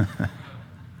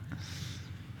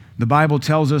 The Bible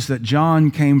tells us that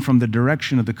John came from the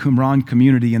direction of the Qumran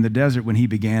community in the desert when he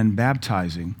began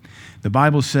baptizing. The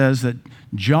Bible says that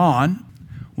John,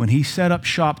 when he set up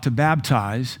shop to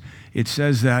baptize, it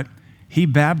says that he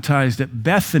baptized at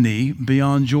Bethany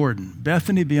beyond Jordan.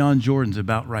 Bethany beyond Jordan's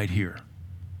about right here.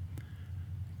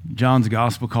 John's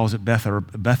gospel calls it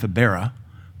Bethabara,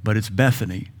 but it's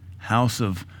Bethany, house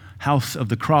of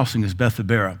the crossing is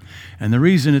Bethabara. And the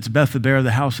reason it's Bethabara,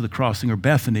 the house of the crossing, or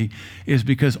Bethany, is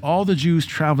because all the Jews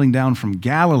traveling down from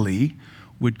Galilee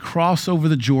would cross over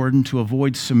the Jordan to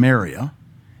avoid Samaria,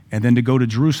 and then to go to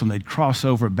Jerusalem, they'd cross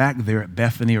over back there at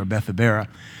Bethany or Bethabara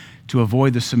to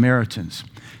avoid the Samaritans.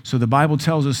 So the Bible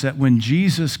tells us that when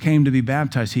Jesus came to be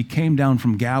baptized, he came down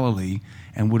from Galilee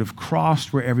and would have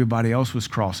crossed where everybody else was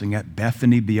crossing at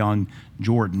Bethany beyond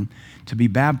Jordan to be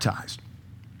baptized.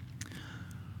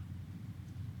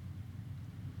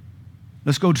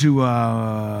 Let's go to,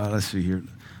 let's see here.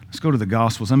 Let's go to the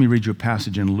Gospels. Let me read you a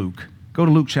passage in Luke. Go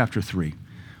to Luke chapter 3.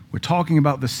 We're talking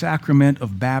about the sacrament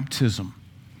of baptism.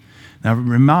 Now,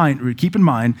 keep in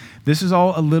mind, this is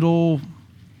all a little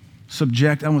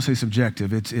I won't say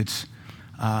subjective. It's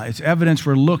evidence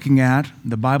we're looking at.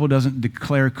 The Bible doesn't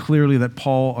declare clearly that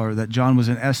Paul or that John was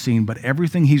an Essene, but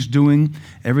everything he's doing,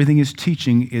 everything he's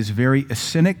teaching is very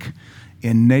Essenic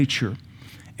in nature.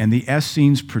 And the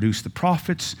Essenes produced the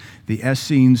prophets. The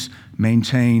Essenes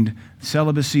maintained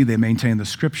celibacy. They maintained the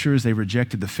scriptures. They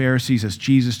rejected the Pharisees as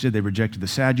Jesus did. They rejected the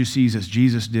Sadducees as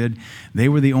Jesus did. They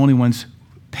were the only ones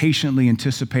patiently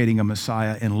anticipating a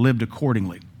Messiah and lived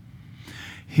accordingly.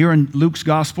 Here in Luke's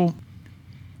gospel,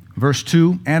 verse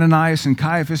 2, Ananias and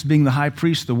Caiaphas being the high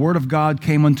priest, the word of God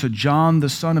came unto John, the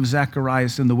son of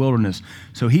Zacharias, in the wilderness.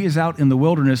 So he is out in the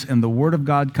wilderness, and the word of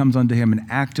God comes unto him and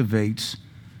activates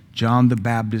John the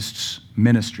Baptist's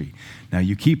ministry. Now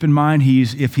you keep in mind,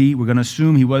 we're going to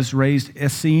assume he was raised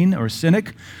Essene or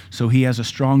Cynic, so he has a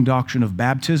strong doctrine of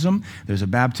baptism. There's a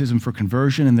baptism for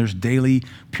conversion, and there's daily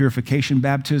purification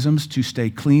baptisms to stay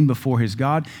clean before his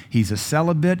God. He's a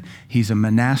celibate. He's a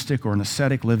monastic or an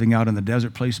ascetic living out in the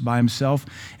desert place by himself,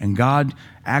 and God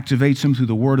activates him through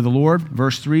the word of the Lord.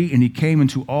 Verse 3, and he came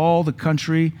into all the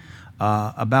country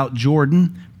about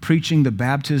Jordan, preaching the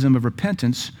baptism of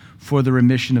repentance for the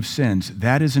remission of sins.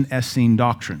 That is an Essene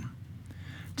doctrine.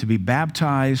 to be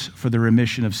baptized for the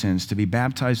remission of sins, to be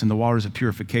baptized in the waters of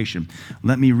purification.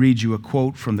 Let me read you a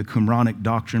quote from the Qumranic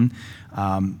doctrine.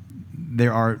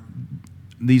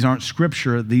 These aren't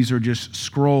scripture, these are just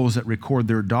scrolls that record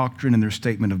their doctrine and their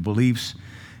statement of beliefs.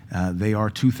 They are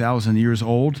 2,000 years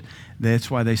old.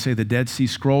 That's why they say the Dead Sea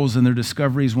Scrolls and their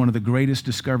discovery is one of the greatest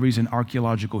discoveries in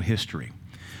archaeological history.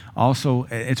 Also,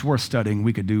 it's worth studying.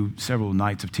 We could do several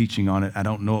nights of teaching on it. I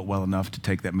don't know it well enough to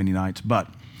take that many nights. But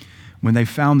when they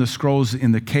found the scrolls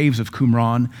in the caves of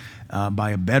Qumran by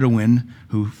a Bedouin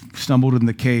who stumbled in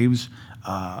the caves,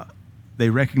 they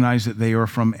recognized that they are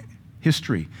from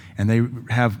history, and they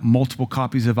have multiple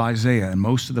copies of Isaiah and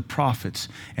most of the prophets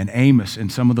and Amos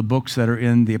and some of the books that are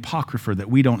in the Apocrypha that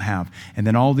we don't have, and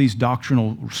then all these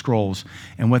doctrinal scrolls.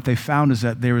 And what they found is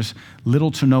that there is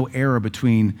little to no error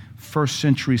between first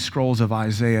century scrolls of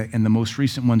Isaiah and the most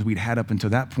recent ones we'd had up until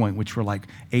that point, which were like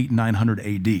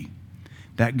 800-900 AD.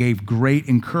 That gave great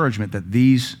encouragement that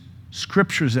these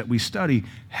scriptures that we study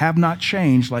have not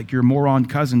changed like your moron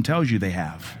cousin tells you they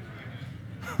have.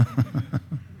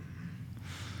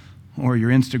 Or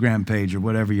your Instagram page or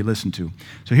whatever you listen to.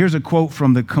 So here's a quote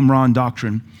from the Qumran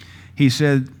doctrine. He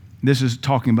said, this is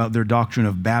talking about their doctrine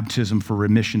of baptism for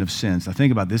remission of sins. Now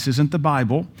think about it. This isn't the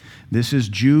Bible. This is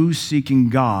Jews seeking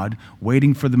God,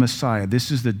 waiting for the Messiah.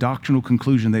 This is the doctrinal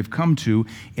conclusion they've come to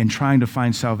in trying to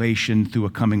find salvation through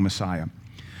a coming Messiah.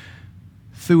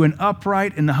 Through an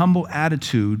upright and humble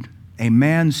attitude, a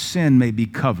man's sin may be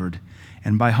covered,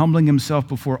 and by humbling himself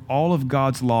before all of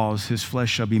God's laws, his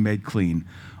flesh shall be made clean.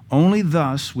 Only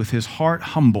thus, with his heart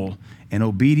humble and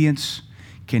obedience,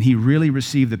 can he really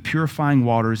receive the purifying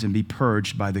waters and be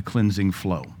purged by the cleansing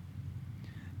flow.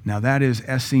 Now that is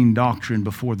Essene doctrine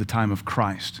before the time of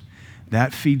Christ.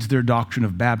 That feeds their doctrine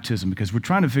of baptism, because we're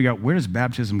trying to figure out, where does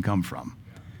baptism come from?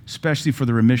 Especially for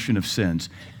the remission of sins.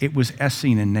 It was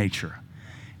Essene in nature.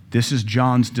 This is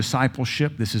John's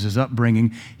discipleship. This is his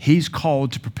upbringing. He's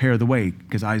called to prepare the way,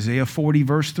 because Isaiah 40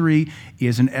 verse 3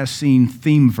 is an Essene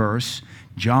theme verse.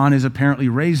 John is apparently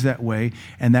raised that way,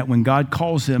 and that when God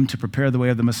calls him to prepare the way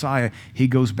of the Messiah, he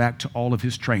goes back to all of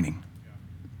his training.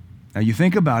 Now you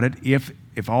think about it,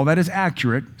 if all that is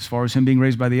accurate, as far as him being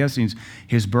raised by the Essenes,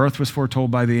 his birth was foretold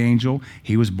by the angel,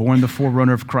 he was born the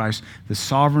forerunner of Christ, the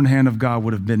sovereign hand of God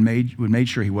would made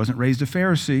sure he wasn't raised a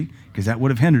Pharisee, because that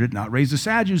would have hindered it, not raised a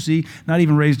Sadducee, not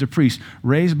even raised a priest,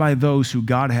 raised by those who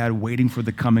God had waiting for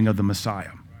the coming of the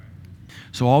Messiah.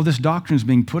 So all this doctrine is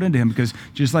being put into him, because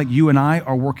just like you and I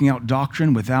are working out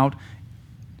doctrine without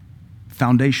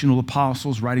foundational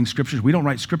apostles writing scriptures, we don't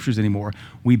write scriptures anymore.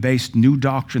 We base new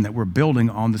doctrine that we're building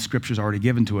on the scriptures already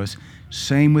given to us.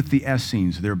 Same with the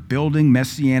Essenes. They're building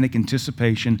messianic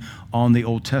anticipation on the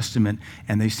Old Testament,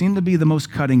 and they seem to be the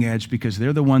most cutting edge because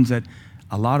they're the ones that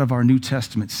a lot of our New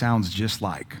Testament sounds just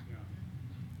like.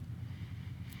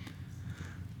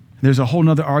 There's a whole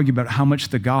nother argument about how much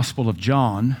the Gospel of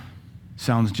John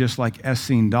sounds just like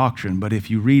Essene doctrine, but if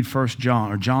you read 1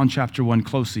 John or John chapter 1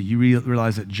 closely, you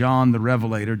realize that John the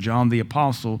Revelator, John the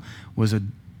Apostle, was a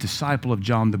disciple of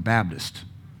John the Baptist.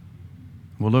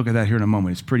 We'll look at that here in a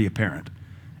moment. It's pretty apparent.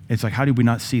 It's like, how did we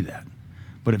not see that?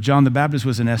 But if John the Baptist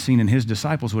was an Essene, and his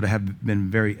disciples would have been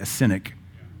very Essenic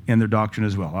in their doctrine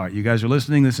as well. All right, you guys are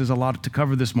listening. This is a lot to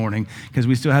cover this morning because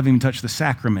we still haven't even touched the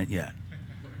sacrament yet.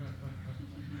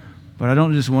 But I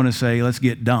don't just want to say, let's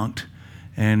get dunked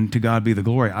and to God be the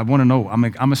glory. I want to know.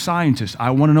 I'm a scientist.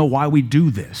 I want to know why we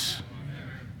do this.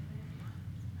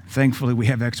 Thankfully, we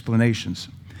have explanations.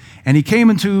 And he came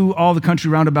into all the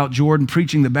country round about Jordan,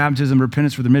 preaching the baptism of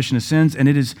repentance for the remission of sins. And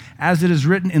it is, as it is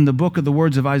written in the book of the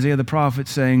words of Isaiah the prophet,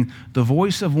 saying, the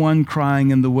voice of one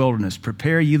crying in the wilderness,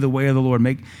 prepare ye the way of the Lord,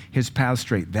 make his path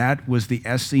straight. That was the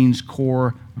Essenes'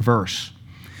 core verse.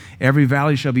 Every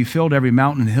valley shall be filled, every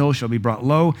mountain and hill shall be brought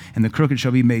low, and the crooked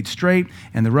shall be made straight,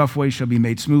 and the rough way shall be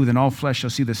made smooth, and all flesh shall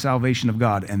see the salvation of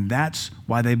God. And that's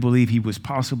why they believe he was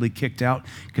possibly kicked out,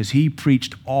 because he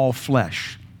preached all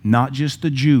flesh, not just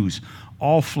the Jews.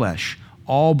 All flesh,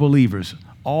 all believers,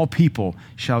 all people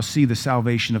shall see the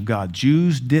salvation of God.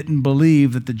 Jews didn't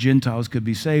believe that the Gentiles could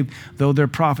be saved, though their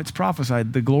prophets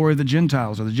prophesied the glory of the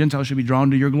Gentiles, or the Gentiles should be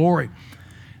drawn to your glory.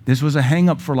 This was a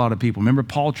hang-up for a lot of people. Remember,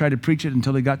 Paul tried to preach it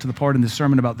until he got to the part in the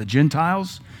sermon about the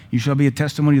Gentiles. You shall be a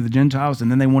testimony of the Gentiles,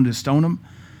 and then they wanted to stone him.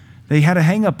 They had a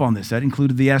hang-up on this. That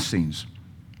included the Essenes.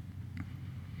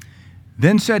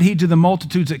 Then said he to the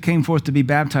multitudes that came forth to be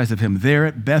baptized of him, there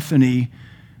at Bethany,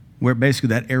 where basically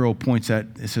that arrow points at,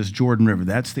 it says Jordan River.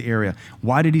 That's the area.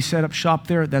 Why did he set up shop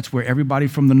there? That's where everybody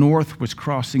from the north was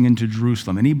crossing into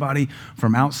Jerusalem. Anybody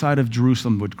from outside of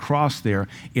Jerusalem would cross there.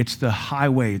 It's the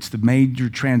highway. It's the major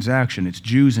transaction. It's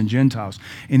Jews and Gentiles.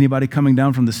 Anybody coming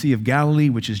down from the Sea of Galilee,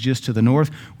 which is just to the north,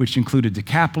 which included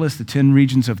Decapolis, the 10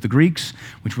 regions of the Greeks,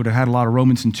 which would have had a lot of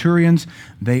Roman centurions,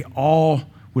 they all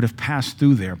would have passed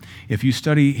through there. If you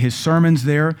study his sermons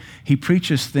there, he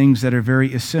preaches things that are very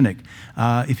Essenic.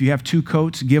 If you have 2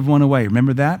 coats, give one away.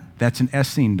 Remember that? That's an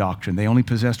Essene doctrine. They only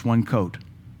possessed 1 coat.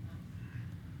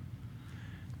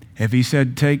 If he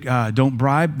said, don't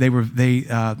bribe,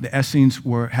 the Essenes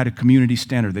had a community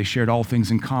standard. They shared all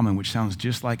things in common, which sounds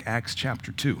just like Acts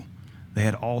chapter 2. They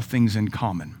had all things in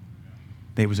common.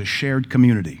 There was a shared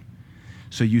community.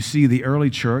 So you see the early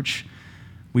church,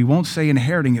 we won't say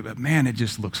inheriting it, but man, it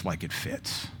just looks like it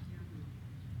fits.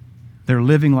 They're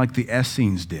living like the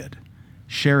Essenes did,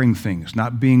 sharing things,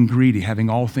 not being greedy, having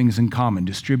all things in common,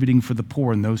 distributing for the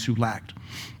poor and those who lacked.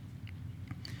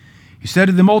 He said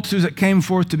to the multitudes that came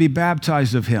forth to be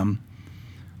baptized of him,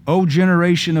 O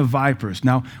generation of vipers.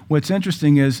 Now, what's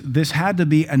interesting is this had to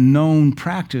be a known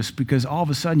practice because all of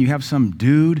a sudden you have some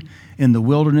dude in the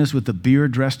wilderness with a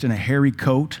beard dressed in a hairy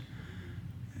coat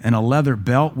and a leather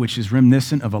belt, which is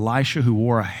reminiscent of Elisha, who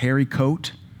wore a hairy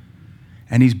coat.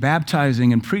 And he's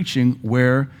baptizing and preaching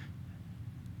where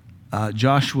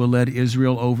Joshua led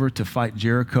Israel over to fight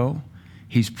Jericho.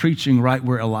 He's preaching right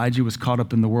where Elijah was caught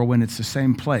up in the whirlwind. It's the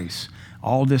same place.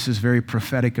 All this is very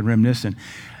prophetic and reminiscent.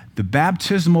 The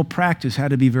baptismal practice had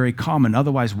to be very common.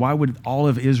 Otherwise, why would all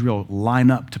of Israel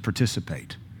line up to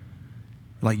participate?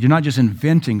 Like, you're not just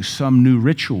inventing some new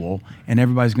ritual and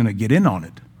everybody's going to get in on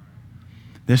it.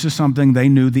 This is something they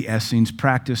knew the Essenes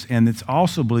practiced, and it's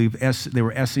also believed there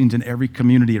were Essenes in every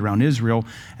community around Israel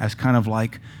as kind of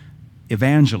like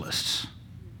evangelists.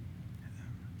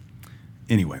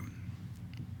 Anyway,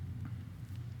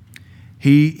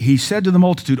 he said to the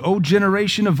multitude, O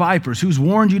generation of vipers, who's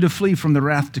warned you to flee from the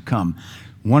wrath to come?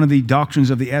 One of the doctrines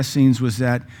of the Essenes was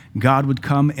that God would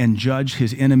come and judge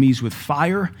his enemies with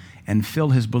fire and fill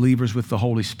his believers with the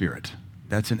Holy Spirit.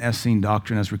 That's an Essene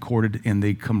doctrine as recorded in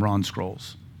the Qumran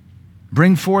scrolls.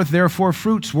 Bring forth, therefore,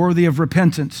 fruits worthy of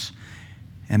repentance,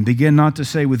 and begin not to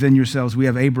say within yourselves, we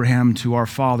have Abraham to our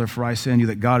father, for I say unto you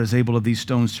that God is able of these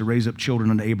stones to raise up children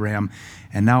unto Abraham.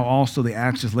 And now also the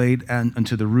axe is laid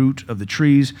unto the root of the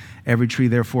trees. Every tree,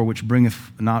 therefore, which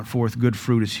bringeth not forth good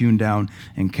fruit is hewn down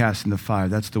and cast in the fire.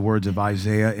 That's the words of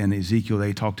Isaiah and Ezekiel.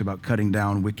 They talked about cutting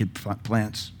down wicked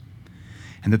plants.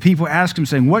 And the people asked him,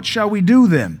 saying, what shall we do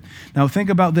then? Now think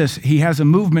about this. He has a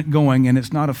movement going, and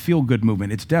it's not a feel-good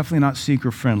movement. It's definitely not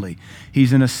seeker-friendly.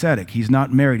 He's an ascetic. He's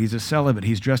not married. He's a celibate.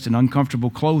 He's dressed in uncomfortable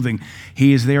clothing.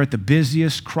 He is there at the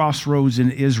busiest crossroads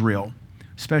in Israel,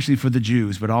 especially for the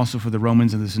Jews, but also for the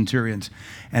Romans and the centurions.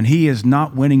 And he is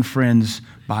not winning friends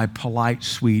by polite,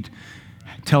 sweet,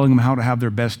 telling them how to have their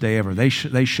best day ever. They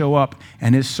show up,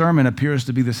 and his sermon appears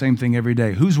to be the same thing every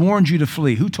day. Who's warned you to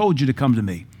flee? Who told you to come to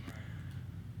me?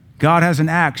 God has an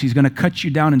axe. He's going to cut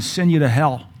you down and send you to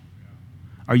hell.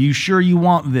 Are you sure you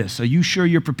want this? Are you sure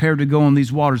you're prepared to go on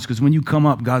these waters? Because when you come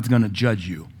up, God's going to judge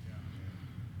you.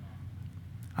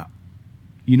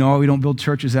 You know why we don't build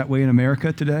churches that way in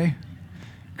America today?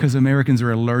 Because Americans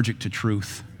are allergic to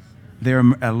truth. They're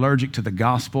allergic to the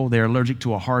gospel. They're allergic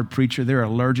to a hard preacher. They're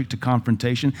allergic to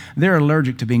confrontation. They're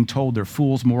allergic to being told they're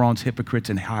fools, morons, hypocrites,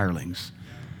 and hirelings.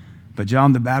 But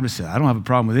John the Baptist said, I don't have a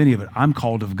problem with any of it. I'm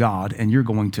called of God, and you're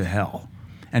going to hell.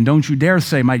 And don't you dare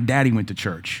say, my daddy went to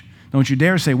church. Don't you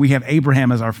dare say, we have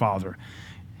Abraham as our father.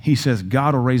 He says,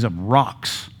 God will raise up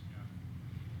rocks.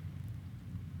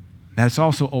 That's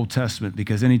also Old Testament,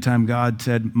 because anytime God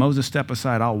said, Moses, step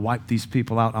aside, I'll wipe these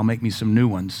people out, I'll make me some new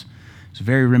ones. It's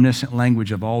very reminiscent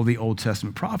language of all the Old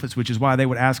Testament prophets, which is why they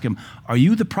would ask him, are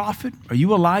you the prophet? Are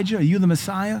you Elijah? Are you the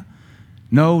Messiah?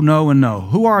 No, no, and no.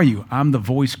 Who are you? I'm the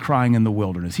voice crying in the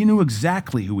wilderness. He knew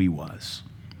exactly who he was.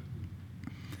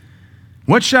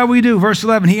 What shall we do? Verse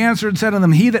 11, he answered and said unto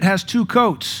them, he that has 2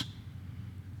 coats,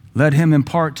 let him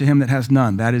impart to him that has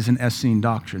none. That is an Essene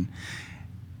doctrine.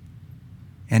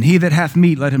 And he that hath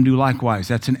meat, let him do likewise.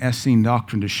 That's an Essene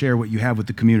doctrine, to share what you have with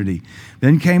the community.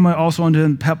 Then came also unto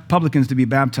him publicans to be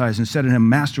baptized, and said unto him,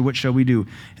 Master, what shall we do?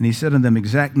 And he said unto them,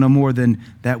 exact no more than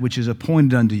that which is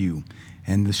appointed unto you.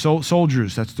 And the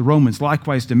soldiers, that's the Romans,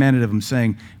 likewise demanded of him,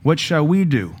 saying, what shall we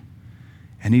do?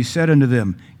 And he said unto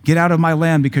them, get out of my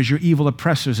land, because you're evil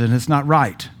oppressors, and it's not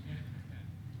right.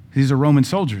 These are Roman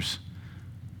soldiers.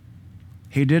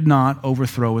 He did not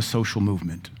overthrow a social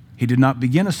movement. He did not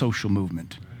begin a social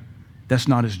movement. That's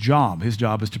not his job. His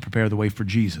job is to prepare the way for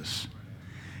Jesus.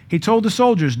 He told the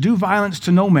soldiers, do violence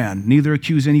to no man, neither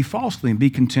accuse any falsely, and be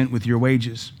content with your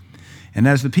wages. And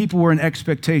as the people were in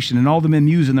expectation, and all the men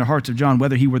mused in their hearts of John,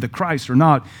 whether he were the Christ or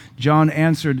not, John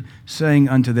answered, saying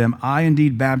unto them, I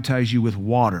indeed baptize you with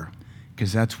water,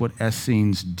 because that's what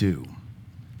Essenes do.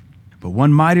 But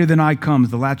one mightier than I comes,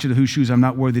 the latchet of whose shoes I'm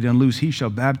not worthy to unloose. He shall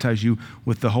baptize you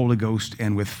with the Holy Ghost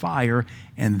and with fire.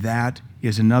 And that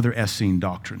is another Essene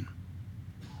doctrine.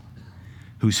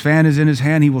 Whose fan is in his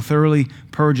hand, he will thoroughly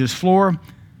purge his floor,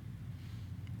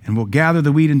 and will gather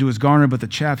the wheat into his garner, but the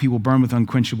chaff he will burn with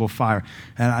unquenchable fire.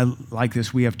 And I like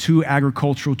this. We have two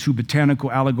agricultural, two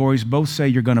botanical allegories. Both say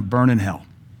you're going to burn in hell.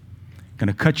 Going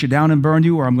to cut you down and burn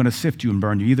you, or I'm going to sift you and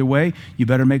burn you. Either way, you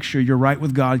better make sure you're right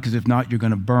with God, because if not, you're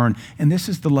going to burn. And this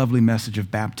is the lovely message of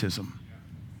baptism.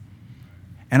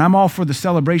 And I'm all for the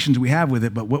celebrations we have with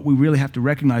it, but what we really have to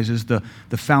recognize is the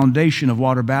foundation of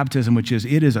water baptism, which is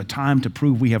it is a time to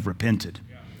prove we have repented.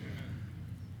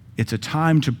 It's a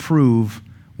time to prove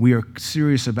we are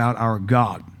serious about our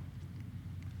God.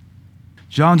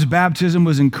 John's baptism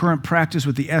was in current practice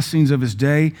with the Essenes of his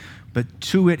day, but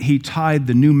to it he tied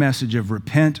the new message of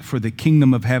repent, for the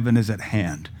kingdom of heaven is at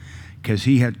hand, because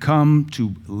he had come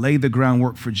to lay the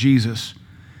groundwork for Jesus.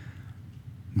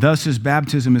 Thus his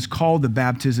baptism is called the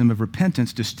baptism of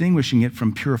repentance, distinguishing it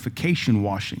from purification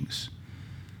washings.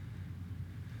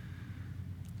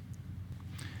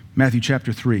 Matthew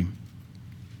chapter 3.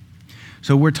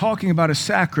 So we're talking about a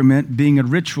sacrament being a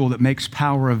ritual that makes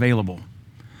power available.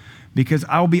 Because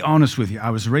I'll be honest with you, I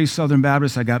was raised Southern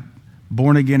Baptist. I got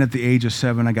born again at the age of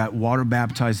 7. I got water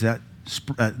baptized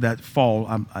that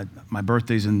fall. My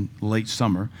birthday's in late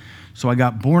summer. So I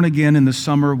got born again in the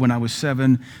summer when I was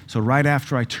 7. So right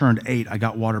after I turned 8, I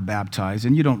got water baptized.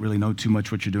 And you don't really know too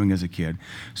much what you're doing as a kid.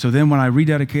 So then when I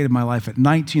rededicated my life at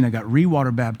 19, I got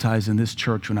re-water baptized in this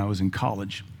church when I was in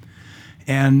college.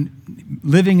 And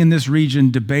living in this region,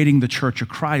 debating the Church of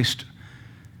Christ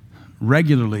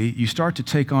regularly, you start to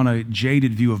take on a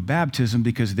jaded view of baptism,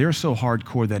 because they're so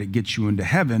hardcore that it gets you into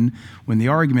heaven, when the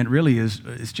argument really is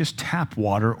it's just tap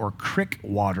water or creek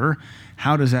water.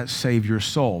 How does that save your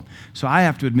soul? So I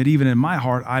have to admit, even in my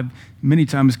heart, I've many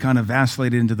times kind of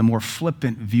vacillated into the more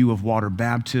flippant view of water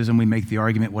baptism. We make the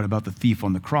argument, what about the thief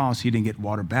on the cross? He didn't get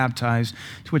water baptized,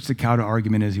 to which the counter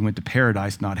argument is he went to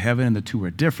paradise, not heaven, and the two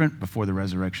are different before the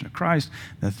resurrection of Christ.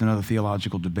 That's another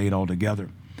theological debate altogether.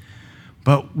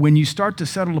 But when you start to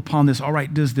settle upon this, all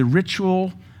right, does the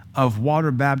ritual of water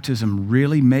baptism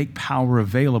really make power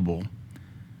available?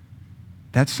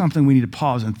 That's something we need to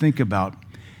pause and think about,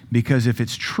 because if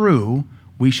it's true,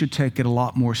 we should take it a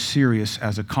lot more serious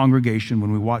as a congregation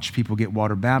when we watch people get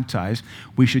water baptized.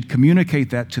 We should communicate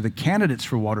that to the candidates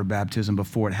for water baptism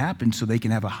before it happens, so they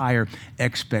can have a higher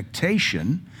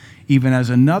expectation. Even as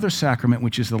another sacrament,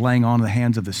 which is the laying on of the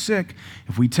hands of the sick,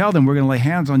 if we tell them we're going to lay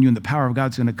hands on you and the power of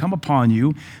God's going to come upon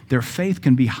you, their faith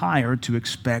can be higher to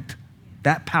expect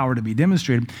that power to be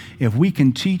demonstrated. If we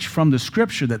can teach from the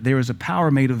scripture that there is a power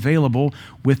made available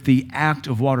with the act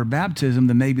of water baptism,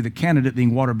 then maybe the candidate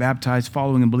being water baptized,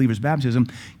 following in believer's baptism,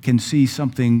 can see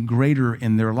something greater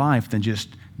in their life than just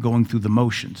going through the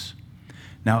motions.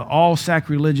 Now, all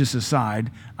sacrilegious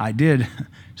aside, I did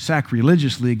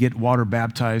sacrilegiously get water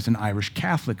baptized in Irish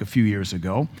Catholic a few years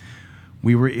ago.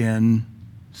 We were in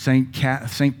St.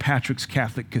 Patrick's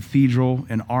Catholic Cathedral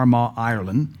in Armagh,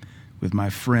 Ireland, with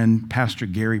my friend Pastor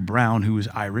Gary Brown, who is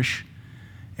Irish.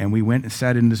 And we went and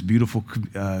sat in this beautiful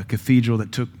cathedral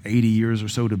that took 80 years or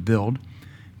so to build.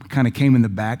 We kind of came in the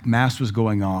back. Mass was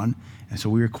going on. And so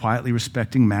we were quietly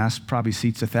respecting Mass, probably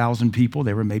seats 1,000 people.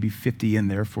 There were maybe 50 in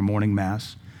there for morning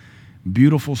Mass.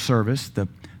 Beautiful service. The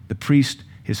priest,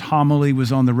 his homily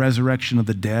was on the resurrection of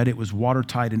the dead. It was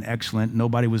watertight and excellent.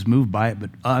 Nobody was moved by it but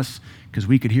us, because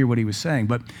we could hear what he was saying.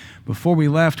 But before we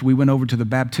left, we went over to the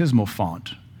baptismal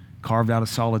font, carved out of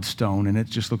solid stone, and it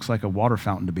just looks like a water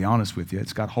fountain, to be honest with you.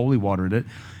 It's got holy water in it.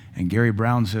 And Gary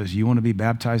Brown says, you want to be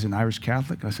baptized in Irish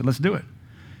Catholic? I said, let's do it.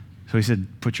 So he said,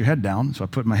 put your head down. So I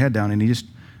put my head down, and this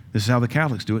is how the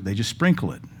Catholics do it. They just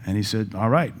sprinkle it. And he said, all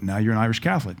right, now you're an Irish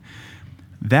Catholic.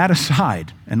 That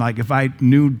aside, and like if I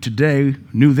knew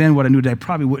then what I knew today, I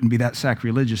probably wouldn't be that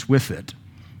sacrilegious with it.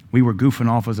 We were goofing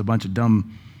off as a bunch of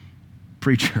dumb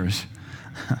preachers.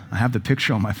 I have the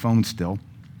picture on my phone still.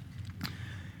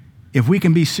 If we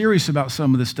can be serious about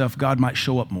some of this stuff, God might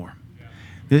show up more.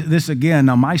 This again,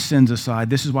 now my sins aside,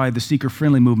 this is why the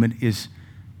seeker-friendly movement is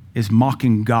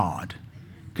mocking God,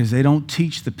 because they don't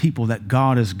teach the people that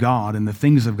God is God and the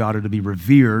things of God are to be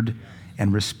revered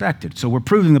and respected. So we're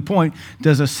proving the point.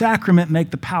 Does a sacrament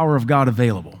make the power of God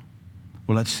available?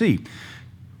 Well, let's see.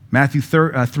 Matthew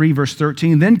 3, verse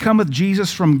 13, then cometh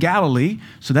Jesus from Galilee.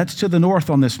 So that's to the north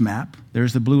on this map.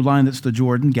 There's the blue line, that's the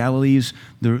Jordan. Galilee is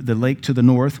the lake to the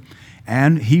north.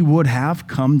 And he would have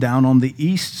come down on the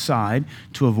east side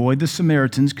to avoid the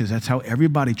Samaritans, because that's how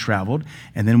everybody traveled.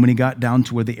 And then when he got down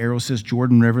to where the arrow says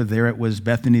Jordan River, there it was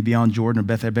Bethany beyond Jordan, or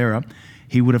Bethabara,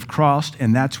 he would have crossed,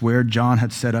 and that's where John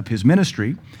had set up his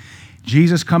ministry.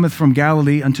 Jesus cometh from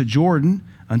Galilee unto Jordan,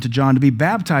 unto John to be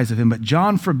baptized of him. But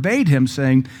John forbade him,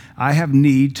 saying, I have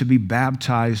need to be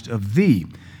baptized of thee.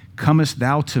 Comest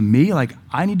thou to me? Like,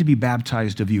 I need to be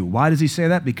baptized of you. Why does he say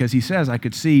that? Because he says, I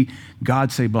could see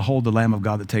God say, behold the Lamb of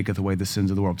God that taketh away the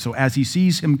sins of the world. So as he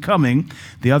sees him coming,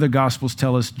 the other Gospels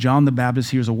tell us John the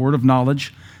Baptist hears a word of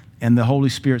knowledge, and the Holy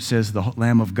Spirit says, the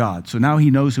Lamb of God. So now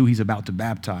he knows who he's about to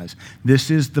baptize.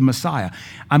 This is the Messiah.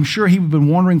 I'm sure he'd been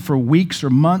wondering for weeks or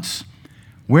months,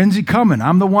 when's he coming?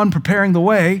 I'm the one preparing the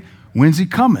way. When's he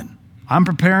coming? I'm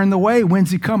preparing the way.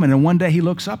 When's he coming? And one day he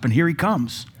looks up and here he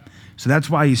comes. So that's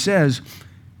why he says,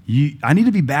 I need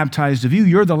to be baptized of you.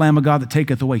 You're the Lamb of God that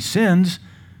taketh away sins,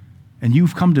 and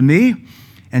you've come to me.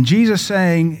 And Jesus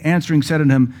answering said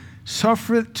unto him,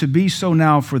 suffer it to be so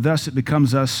now, for thus it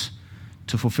becomes us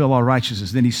to fulfill all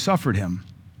righteousness. Then he suffered him.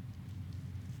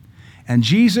 And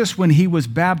Jesus, when he was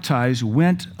baptized,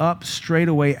 went up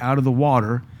straightway out of the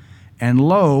water, and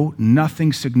lo,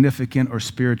 nothing significant or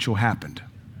spiritual happened.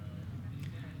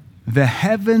 The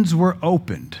heavens were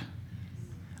opened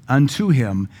unto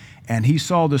him, and he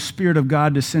saw the Spirit of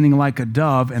God descending like a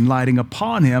dove and lighting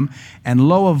upon him, and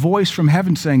lo, a voice from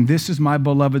heaven saying, this is my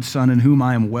beloved Son in whom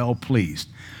I am well pleased.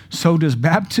 So does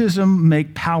baptism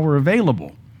make power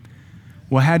available?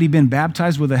 Well, had he been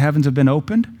baptized, would the heavens have been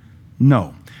opened?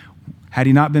 No. Had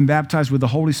he not been baptized, would the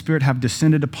Holy Spirit have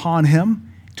descended upon him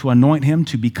to anoint him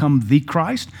to become the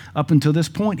Christ? Up until this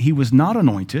point, he was not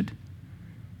anointed.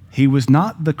 He was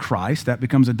not the Christ. That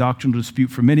becomes a doctrinal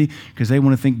dispute for many, because they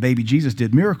want to think baby Jesus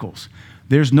did miracles.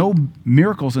 There's no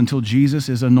miracles until Jesus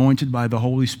is anointed by the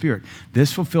Holy Spirit.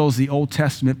 This fulfills the Old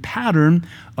Testament pattern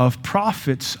of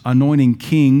prophets anointing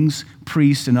kings,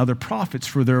 priests, and other prophets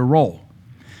for their role.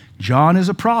 John is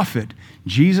a prophet.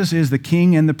 Jesus is the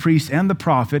king and the priest and the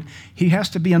prophet. He has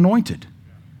to be anointed.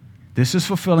 This is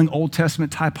fulfilling Old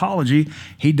Testament typology.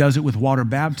 He does it with water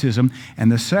baptism.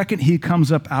 And the second he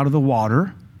comes up out of the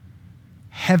water,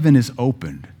 heaven is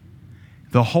opened.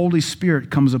 The Holy Spirit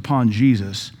comes upon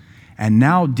Jesus, and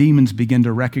now demons begin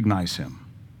to recognize him.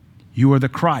 You are the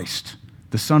Christ,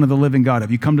 the Son of the living God.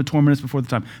 Have you come to torment us before the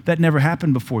time? That never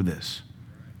happened before this.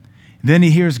 Then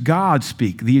he hears God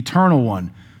speak, the Eternal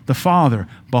One, the Father,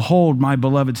 behold my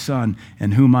beloved Son,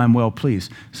 in whom I'm well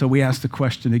pleased. So we ask the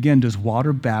question again, does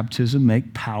water baptism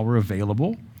make power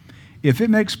available? If it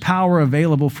makes power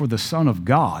available for the Son of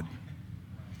God,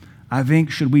 I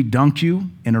think, should we dunk you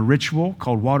in a ritual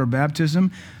called water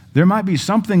baptism, there might be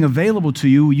something available to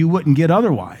you you wouldn't get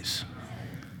otherwise.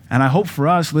 And I hope for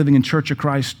us, living in Church of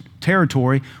Christ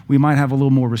territory, we might have a little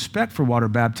more respect for water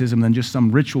baptism than just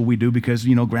some ritual we do because,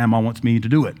 Grandma wants me to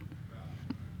do it.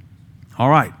 All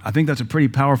right, I think that's a pretty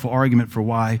powerful argument for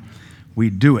why we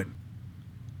do it.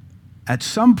 At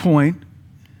some point,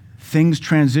 things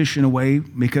transition away,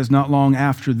 because not long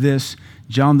after this,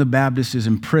 John the Baptist is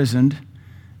imprisoned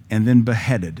and then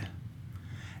beheaded.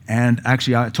 And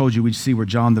actually, I told you we'd see where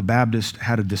John the Baptist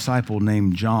had a disciple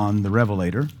named John the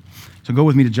Revelator. So go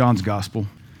with me to John's Gospel.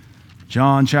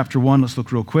 John chapter 1, let's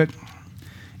look real quick.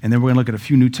 And then we're going to look at a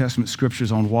few New Testament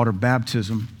scriptures on water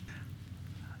baptism.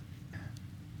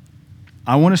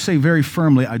 I want to say very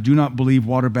firmly, I do not believe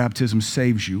water baptism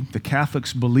saves you. The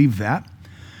Catholics believe that.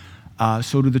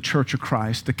 So do the Church of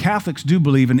Christ. The Catholics do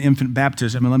believe in infant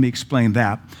baptism, and let me explain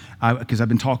that, because I've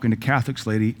been talking to Catholics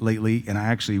lately,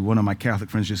 and one of my Catholic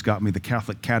friends just got me the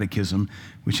Catholic Catechism,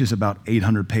 which is about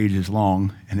 800 pages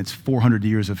long, and it's 400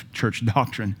 years of church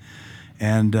doctrine.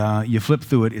 And you flip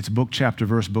through it, it's book, chapter,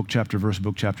 verse, book, chapter, verse,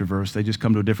 book, chapter, verse. They just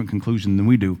come to a different conclusion than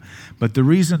we do. But the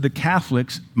reason the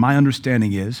Catholics, my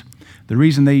understanding is, the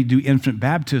reason they do infant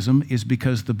baptism is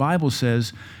because the Bible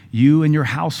says you and your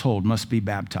household must be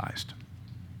baptized.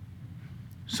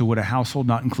 So would a household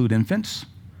not include infants?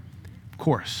 Of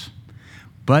course.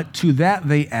 But to that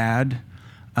they add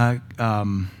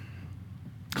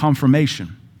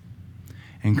confirmation.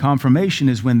 And confirmation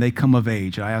is when they come of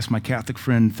age. I asked my Catholic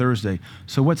friend Thursday,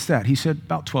 so what's that? He said,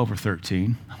 about 12 or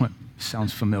 13. I went,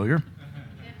 sounds familiar.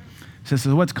 He says,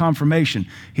 so what's confirmation?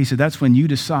 He said, that's when you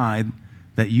decide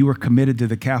that you are committed to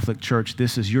the Catholic Church.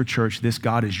 This is your church. This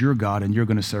God is your God, and you're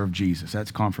going to serve Jesus. That's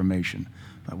confirmation.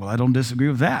 Well, I don't disagree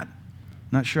with that.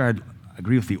 I'm not sure I'd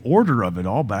agree with the order of it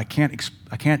all, but I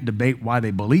can't debate why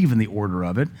they believe in the order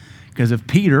of it. Because if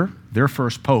Peter, their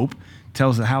first pope,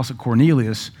 tells the house of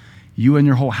Cornelius, you and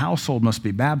your whole household must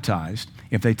be baptized.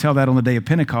 If they tell that on the day of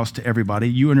Pentecost to everybody,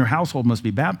 you and your household must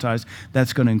be baptized,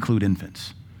 that's going to include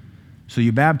infants. So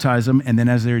you baptize them, and then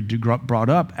as they're brought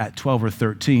up at 12 or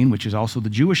 13, which is also the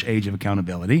Jewish age of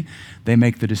accountability, they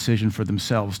make the decision for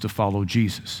themselves to follow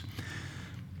Jesus.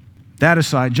 That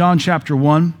aside, John chapter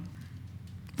 1,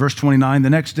 verse 29, the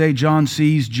next day John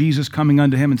sees Jesus coming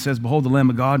unto him and says, behold, the Lamb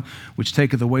of God, which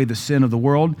taketh away the sin of the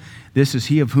world. This is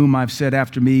he of whom I've said,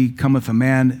 after me cometh a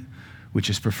man which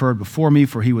is preferred before me,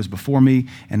 for he was before me,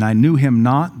 and I knew him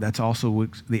not. That's also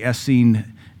the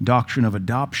Essene doctrine of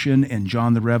adoption, and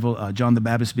John the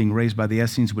Baptist being raised by the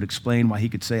Essenes would explain why he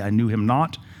could say, I knew him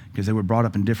not, because they were brought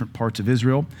up in different parts of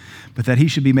Israel. But that he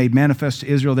should be made manifest to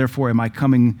Israel, therefore I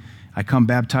come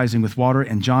baptizing with water.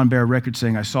 And John bare record,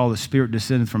 saying, I saw the Spirit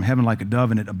descended from heaven like a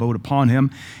dove, and it abode upon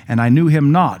him, and I knew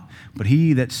him not. But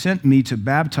he that sent me to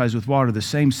baptize with water, the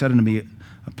same said unto me,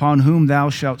 upon whom thou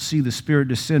shalt see the Spirit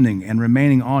descending and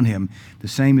remaining on him, the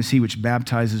same is he which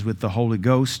baptizes with the Holy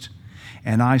Ghost.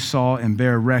 And I saw and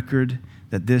bear record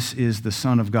that this is the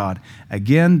Son of God.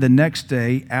 Again, the next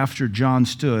day after John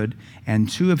stood, and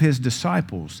two of his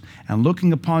disciples, and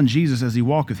looking upon Jesus as he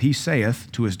walketh, he saith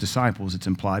to his disciples, it's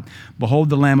implied, behold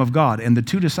the Lamb of God. And the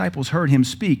two disciples heard him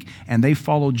speak, and they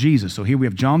followed Jesus. So here we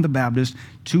have John the Baptist,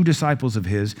 two disciples of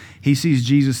his. He sees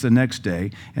Jesus the next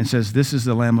day and says, this is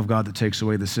the Lamb of God that takes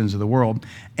away the sins of the world.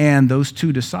 And those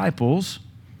two disciples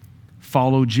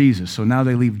follow Jesus. So now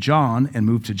they leave John and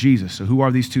move to Jesus. So who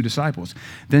are these two disciples?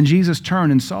 Then Jesus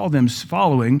turned and saw them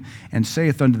following, and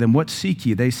saith unto them, what seek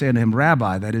ye? They say unto him,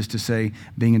 Rabbi, that is to say,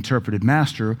 being interpreted,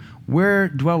 Master, where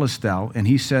dwellest thou? And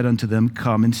he said unto them,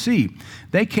 come and see.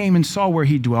 They came and saw where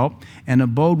he dwelt, and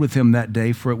abode with him that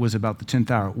day, for it was about the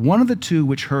 10th hour. One of the two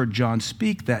which heard John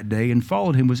speak that day and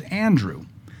followed him was Andrew,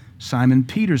 Simon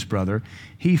Peter's brother.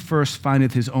 He first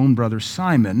findeth his own brother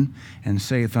Simon, and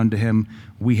saith unto him,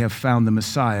 we have found the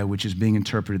Messiah, which is being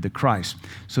interpreted the Christ.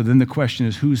 So then the question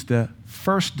is, who's the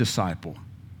first disciple?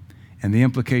 And the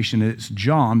implication is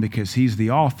John, because he's the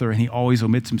author and he always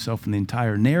omits himself in the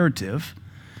entire narrative.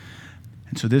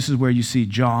 And so this is where you see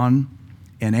John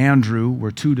and Andrew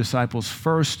were two disciples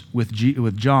first with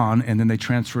John, and then they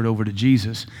transferred over to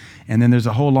Jesus. And then there's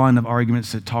a whole line of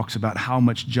arguments that talks about how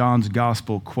much John's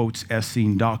gospel quotes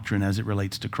Essene doctrine as it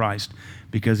relates to Christ.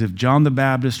 Because if John the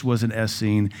Baptist was an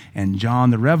Essene and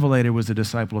John the Revelator was a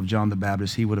disciple of John the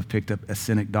Baptist, he would have picked up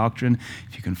Essenic doctrine.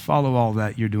 If you can follow all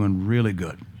that, you're doing really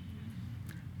good.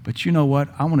 But you know what?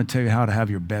 I want to tell you how to have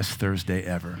your best Thursday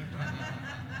ever.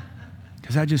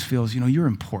 Because that just feels, you're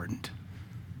important.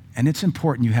 And it's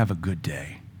important you have a good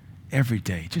day. Every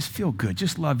day. Just feel good.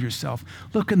 Just love yourself.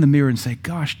 Look in the mirror and say,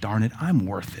 gosh darn it, I'm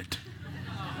worth it.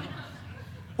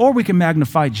 Or we can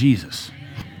magnify Jesus.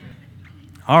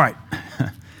 All right.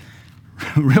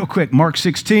 Real quick, Mark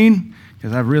 16,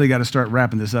 because I've really got to start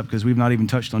wrapping this up because we've not even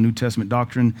touched on New Testament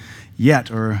doctrine yet,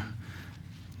 or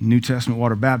New Testament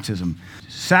water baptism.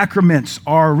 Sacraments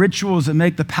are rituals that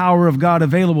make the power of God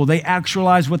available. They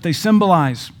actualize what they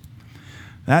symbolize.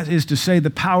 That is to say, the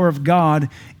power of God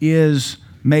is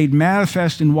made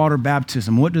manifest in water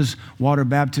baptism. What does water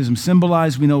baptism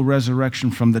symbolize? We know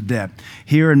resurrection from the dead.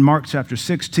 Here in Mark chapter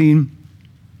 16,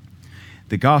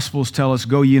 the Gospels tell us,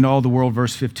 go ye into all the world,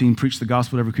 verse 15, preach the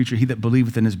gospel to every creature. He that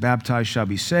believeth and is baptized shall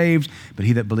be saved, but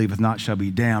he that believeth not shall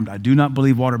be damned. I do not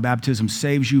believe water baptism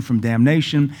saves you from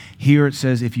damnation. Here it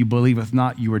says, if you believeth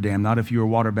not, you are damned. Not if you are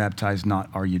water baptized, not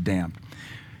are you damned.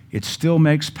 It still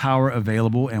makes power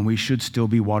available, and we should still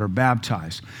be water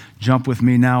baptized. Jump with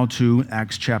me now to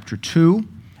Acts chapter 2.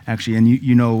 Actually,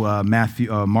 and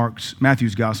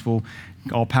Matthew's gospel,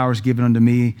 all power is given unto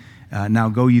me. Now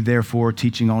go ye therefore,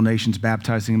 teaching all nations,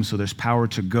 baptizing them. So there's power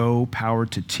to go, power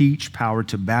to teach, power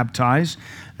to baptize.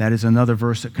 That is another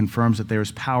verse that confirms that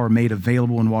there's power made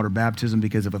available in water baptism,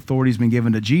 because if authority has been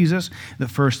given to Jesus, the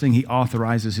first thing he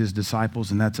authorizes his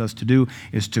disciples, and that's us to do,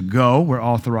 is to go. We're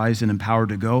authorized and empowered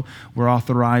to go. We're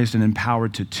authorized and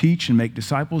empowered to teach and make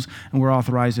disciples, and we're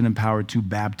authorized and empowered to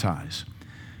baptize.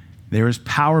 There is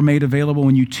power made available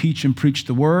when you teach and preach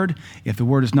the word. If the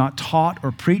word is not taught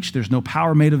or preached, there's no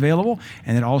power made available.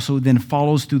 And it also then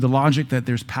follows through the logic that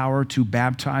there's power to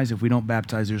baptize. If we don't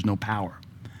baptize, there's no power.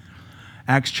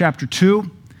 Acts chapter 2,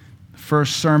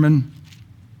 first sermon,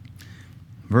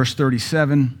 verse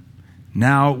 37.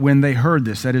 Now when they heard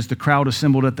this, that is the crowd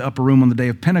assembled at the upper room on the day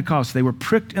of Pentecost, they were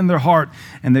pricked in their heart,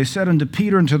 and they said unto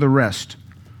Peter and to the rest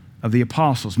of the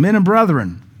apostles, men and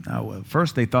brethren. Now, at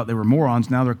first they thought they were morons.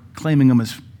 Now they're claiming them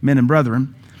as men and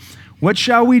brethren. What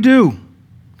shall we do?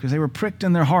 Because they were pricked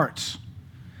in their hearts.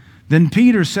 Then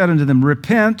Peter said unto them,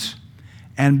 repent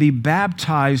and be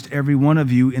baptized, every one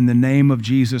of you, in the name of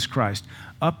Jesus Christ.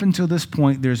 Up until this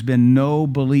point, there's been no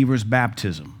believer's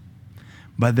baptism,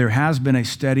 but there has been a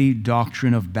steady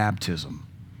doctrine of baptism.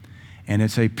 And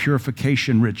it's a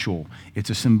purification ritual. It's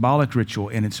a symbolic ritual,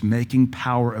 and it's making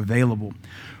power available.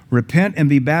 Repent and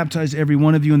be baptized, every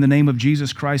one of you, in the name of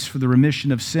Jesus Christ for the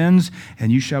remission of sins, and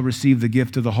you shall receive the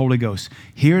gift of the Holy Ghost.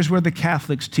 Here's where the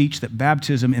Catholics teach that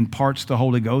baptism imparts the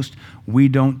Holy Ghost. We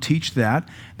don't teach that.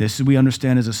 This we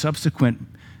understand as a subsequent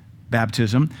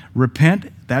baptism.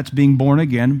 Repent, that's being born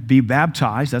again. Be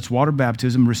baptized, that's water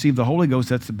baptism. Receive the Holy Ghost,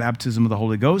 that's the baptism of the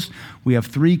Holy Ghost. We have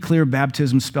three clear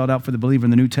baptisms spelled out for the believer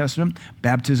in the New Testament.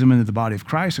 Baptism into the body of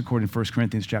Christ, according to 1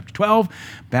 Corinthians chapter 12.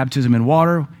 Baptism in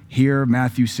water, here,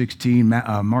 Matthew 16,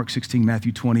 Mark 16,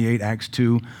 Matthew 28, Acts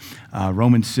 2,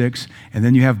 Romans 6. And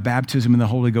then you have baptism in the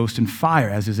Holy Ghost and fire,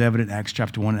 as is evident in Acts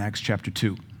chapter 1 and Acts chapter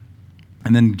 2.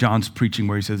 And then John's preaching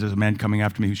where he says, there's a man coming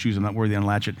after me whose shoes I'm not worthy to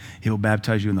unlatch it. He'll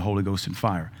baptize you in the Holy Ghost and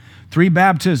fire. 3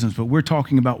 baptisms, but we're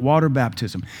talking about water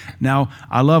baptism. Now,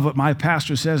 I love what my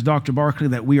pastor says, Dr. Barkley,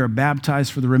 that we are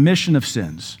baptized for the remission of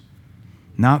sins,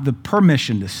 not the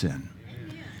permission to sin.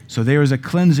 So there is a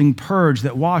cleansing purge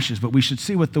that washes, but we should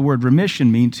see what the word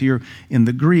remission means here in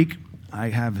the Greek. I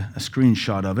have a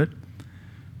screenshot of it.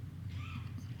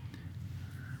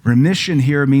 Remission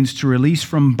here means to release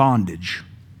from bondage.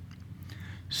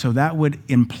 So that would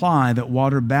imply that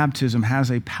water baptism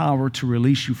has a power to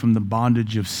release you from the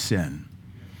bondage of sin.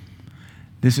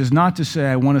 This is not to say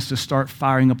I want us to start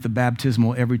firing up the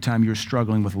baptismal every time you're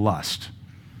struggling with lust,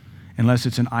 unless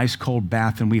it's an ice-cold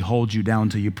bath and we hold you down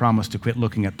till you promise to quit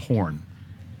looking at porn.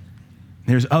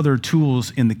 There's other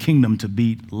tools in the kingdom to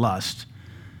beat lust.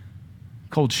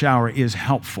 Cold shower is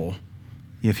helpful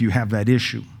if you have that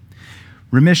issue.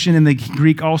 Remission in the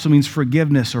Greek also means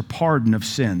forgiveness or pardon of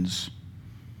sins,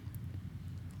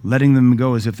 letting them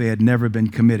go as if they had never been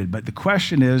committed. But the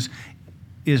question is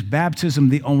baptism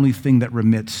the only thing that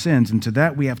remits sins? And to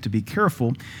that we have to be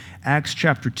careful. Acts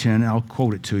chapter 10, I'll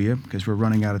quote it to you because we're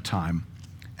running out of time.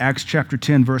 Acts chapter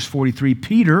 10, verse 43,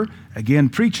 Peter, again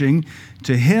preaching,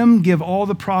 to him give all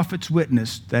the prophets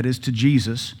witness, that is to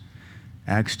Jesus,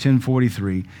 Acts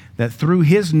 10:43, that through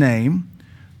his name,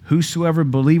 whosoever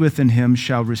believeth in him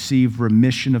shall receive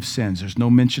remission of sins. There's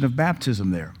no mention of baptism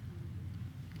there.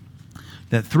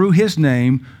 That through his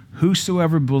name,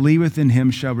 whosoever believeth in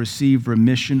him shall receive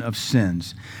remission of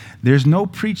sins. There's no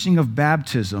preaching of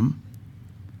baptism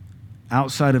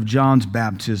outside of John's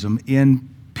baptism in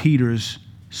Peter's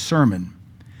sermon.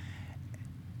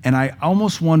 And I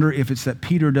almost wonder if it's that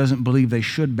Peter doesn't believe they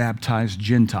should baptize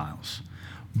Gentiles.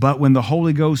 But when the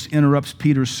Holy Ghost interrupts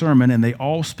Peter's sermon and they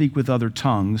all speak with other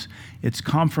tongues, it's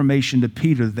confirmation to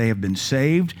Peter that they have been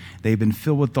saved, they've been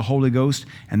filled with the Holy Ghost,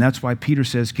 and that's why Peter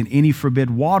says, can any forbid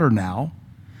water now,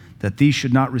 that these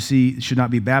should not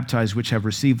be baptized, which have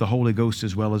received the Holy Ghost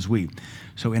as well as we.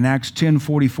 So in Acts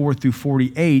 10:44 through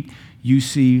 48, you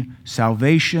see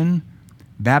salvation,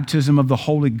 baptism of the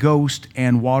Holy Ghost,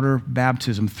 and water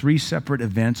baptism, 3 separate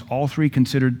events, all 3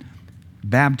 considered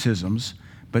baptisms,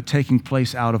 but taking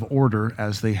place out of order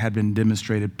as they had been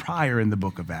demonstrated prior in the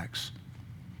book of Acts.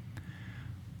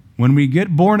 When we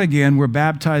get born again, we're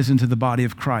baptized into the body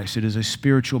of Christ. It is a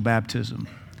spiritual baptism.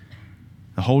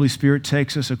 The Holy Spirit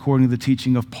takes us according to the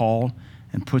teaching of Paul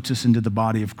and puts us into the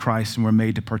body of Christ, and we're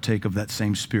made to partake of that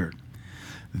same Spirit.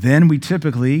 Then we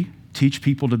typically teach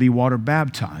people to be water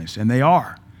baptized, and they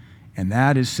are. And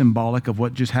that is symbolic of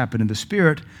what just happened in the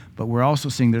Spirit, but we're also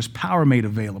seeing there's power made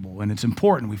available, and it's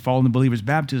important. We follow in the believer's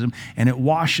baptism, and it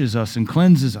washes us and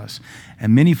cleanses us.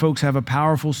 And many folks have a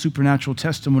powerful supernatural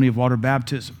testimony of water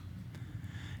baptism.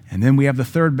 And then we have the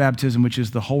 3rd baptism, which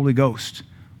is the Holy Ghost,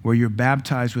 where you're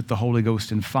baptized with the Holy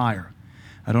Ghost and fire.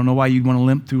 I don't know why you'd want to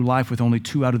limp through life with only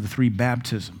 2 out of the 3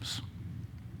 baptisms.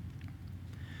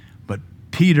 But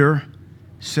Peter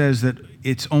says that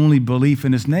it's only belief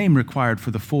in his name required for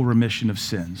the full remission of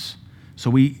sins. So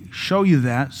we show you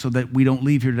that so that we don't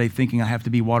leave here today thinking I have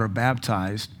to be water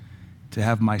baptized to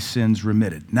have my sins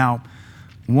remitted. Now,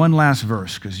 one last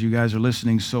verse, because you guys are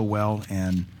listening so well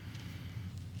and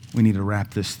we need to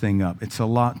wrap this thing up. It's a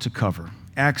lot to cover.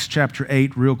 Acts chapter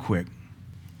 8, real quick.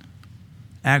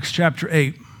 Acts chapter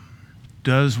 8,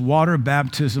 does water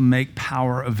baptism make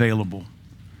power available?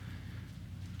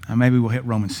 Maybe we'll hit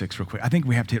Romans 6 real quick. I think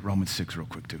we have to hit Romans 6 real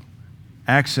quick too.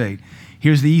 Acts 8.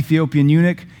 Here's the Ethiopian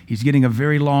eunuch. He's getting a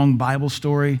very long Bible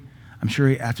story. I'm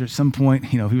sure after some point,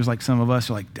 he was like some of us,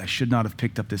 like, I should not have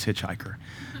picked up this hitchhiker.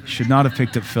 Should not have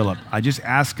picked up Philip. I just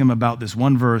asked him about this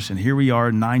one verse, and here we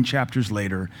are 9 chapters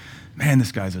later. Man,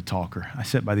 this guy's a talker. I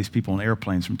sit by these people on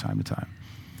airplanes from time to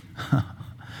time.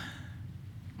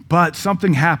 But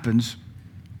something happens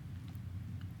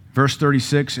Verse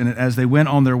 36, and as they went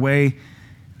on their way,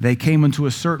 they came into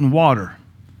a certain water.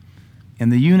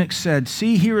 And the eunuch said,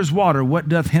 "See, here is water. What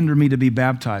doth hinder me to be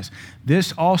baptized?"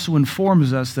 This also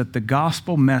informs us that the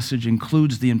gospel message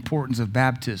includes the importance of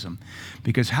baptism.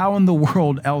 Because how in the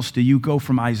world else do you go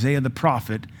from Isaiah the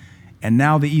prophet and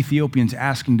now the Ethiopians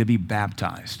asking to be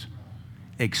baptized?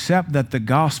 Except that the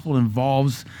gospel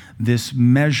involves this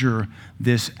measure,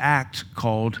 this act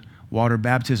called water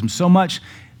baptism. So much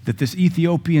that this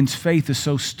Ethiopian's faith is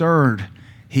so stirred,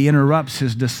 he interrupts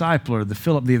his discipler, the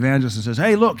Philip the evangelist, and says,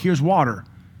 "Hey, look, here's water."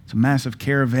 It's a massive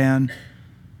caravan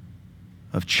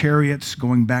of chariots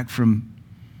going back from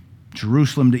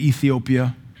Jerusalem to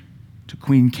Ethiopia to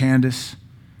Queen Candace.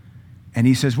 And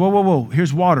he says, whoa,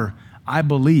 here's water. I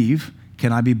believe,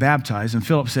 can I be baptized? And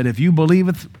Philip said, "If you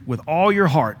believeth with all your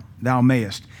heart, thou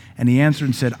mayest." And he answered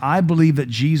and said, "I believe that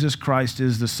Jesus Christ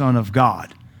is the Son of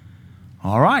God."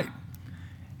 All right.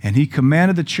 And he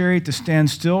commanded the chariot to stand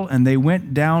still, and they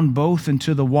went down both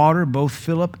into the water, both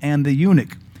Philip and the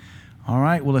eunuch. All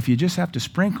right, well, if you just have to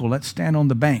sprinkle, let's stand on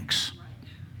the banks.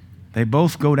 They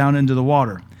both go down into the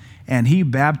water. And he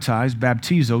baptized,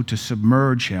 baptizo, to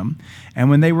submerge him. And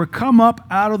when they were come up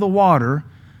out of the water,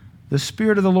 the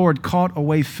Spirit of the Lord caught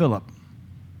away Philip.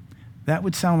 That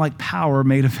would sound like power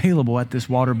made available at this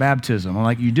water baptism. I'm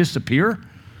like, you disappear?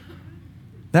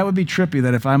 That would be trippy,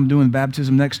 that if I'm doing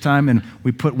baptism next time and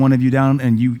we put one of you down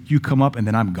and you come up and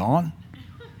then I'm gone.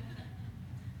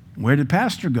 Where did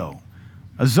Pastor go?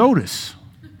 Azotus.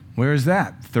 Where is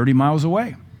that? 30 miles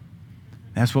away.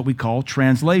 That's what we call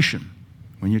translation,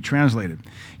 when you're translated.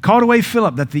 Called away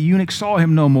Philip, that the eunuch saw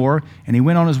him no more, and he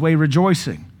went on his way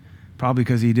rejoicing. Probably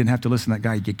because he didn't have to listen to that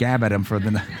guy gab at him for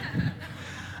the night.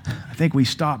 I think we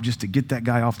stopped just to get that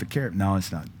guy off the carrot. No,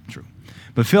 it's not true.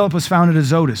 But Philip was found at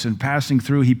Azotus, and passing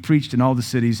through, he preached in all the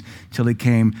cities till he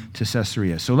came to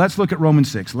Caesarea. So let's look at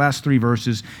Romans 6, last 3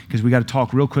 verses, because we got to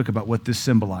talk real quick about what this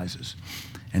symbolizes.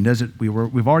 And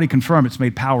we've already confirmed it's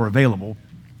made power available.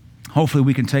 Hopefully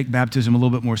we can take baptism a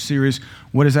little bit more serious.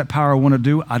 What does that power want to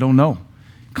do? I don't know.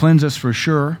 Cleanse us for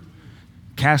sure.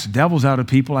 Cast devils out of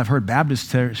people. I've heard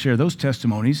Baptists share those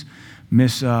testimonies.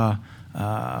 One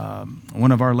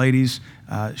of our ladies,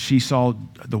 she saw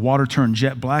the water turn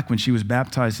jet black when she was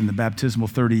baptized in the baptismal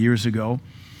 30 years ago.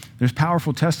 There's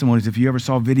powerful testimonies. If you ever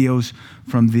saw videos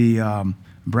from the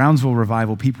Brownsville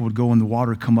revival, people would go in the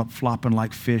water, come up flopping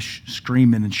like fish,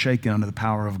 screaming and shaking under the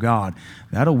power of God.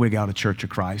 That'll wig out a Church of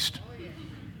Christ.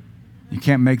 You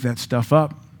can't make that stuff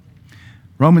up.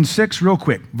 Romans 6, real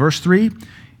quick, verse 3.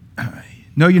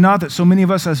 Know you not that so many of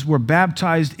us as were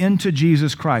baptized into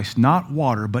Jesus Christ, not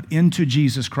water, but into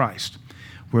Jesus Christ,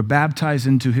 were baptized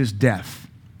into his death,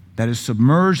 that is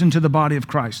submerged into the body of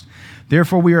Christ.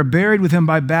 Therefore we are buried with him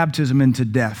by baptism into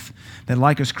death, that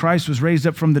like as Christ was raised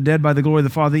up from the dead by the glory of the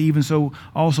Father, even so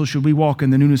also should we walk in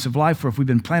the newness of life. For if we've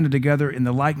been planted together in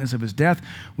the likeness of his death,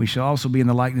 we shall also be in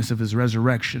the likeness of his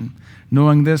resurrection.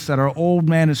 Knowing this, that our old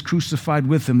man is crucified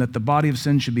with him, that the body of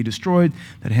sin should be destroyed,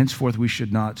 that henceforth we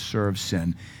should not serve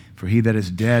sin. For he that is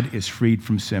dead is freed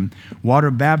from sin. Water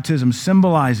baptism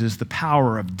symbolizes the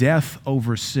power of death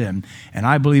over sin, and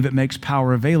I believe it makes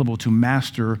power available to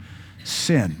master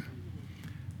sin.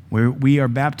 Where we are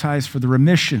baptized for the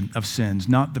remission of sins,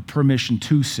 not the permission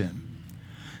to sin.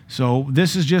 So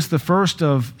this is just the first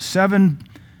of 7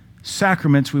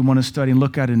 sacraments we want to study and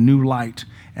look at in new light.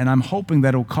 And I'm hoping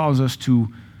that it will cause us to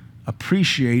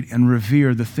appreciate and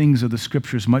revere the things of the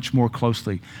Scriptures much more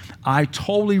closely. I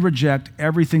totally reject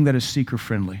everything that is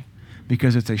seeker-friendly,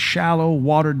 because it's a shallow,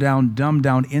 watered-down,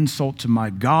 dumbed-down insult to my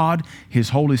God, his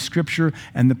holy Scripture,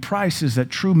 and the prices that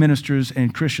true ministers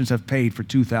and Christians have paid for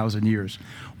 2,000 years.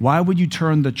 Why would you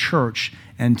turn the church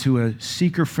into a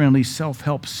seeker-friendly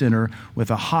self-help center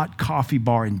with a hot coffee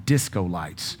bar and disco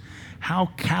lights? How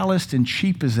calloused and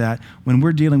cheap is that when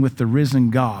we're dealing with the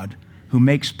risen God who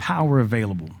makes power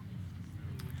available?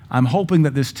 I'm hoping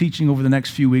that this teaching over the next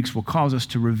few weeks will cause us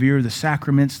to revere the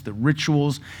sacraments, the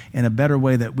rituals, in a better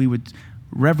way, that we would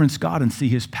reverence God and see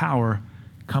his power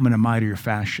come in a mightier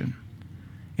fashion.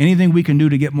 Anything we can do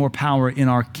to get more power in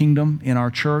our kingdom, in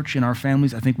our church, in our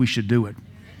families, I think we should do it.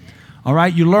 All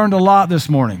right, you learned a lot this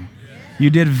morning. You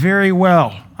did very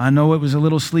well. I know it was a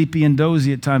little sleepy and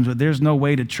dozy at times, but there's no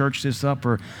way to church this up,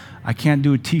 or I can't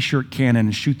do a t-shirt cannon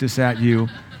and shoot this at you.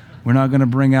 We're not going to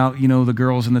bring out, the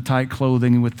girls in the tight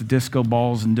clothing with the disco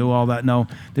balls and do all that. No,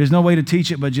 there's no way to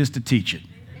teach it but just to teach it.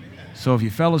 So if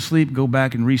you fell asleep, go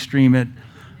back and restream it.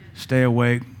 Stay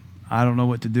awake. I don't know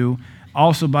what to do.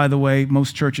 Also, by the way,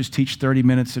 most churches teach 30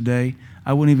 minutes a day.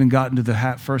 I wouldn't even gotten to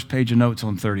the first page of notes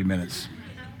on 30 minutes.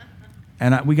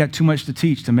 And we got too much to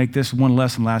teach to make this one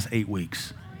lesson last 8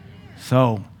 weeks.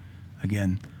 So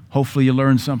Again, hopefully you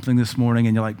learned something this morning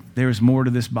and you're like, there's more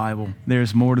to this Bible.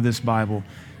 There's more to this Bible.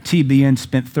 TBN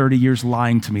spent 30 years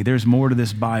lying to me. There's more to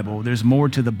this Bible. There's more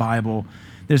to the Bible.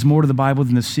 There's more to the Bible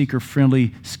than the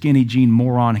seeker-friendly, skinny jean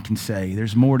moron can say.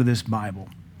 There's more to this Bible.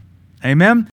 Amen?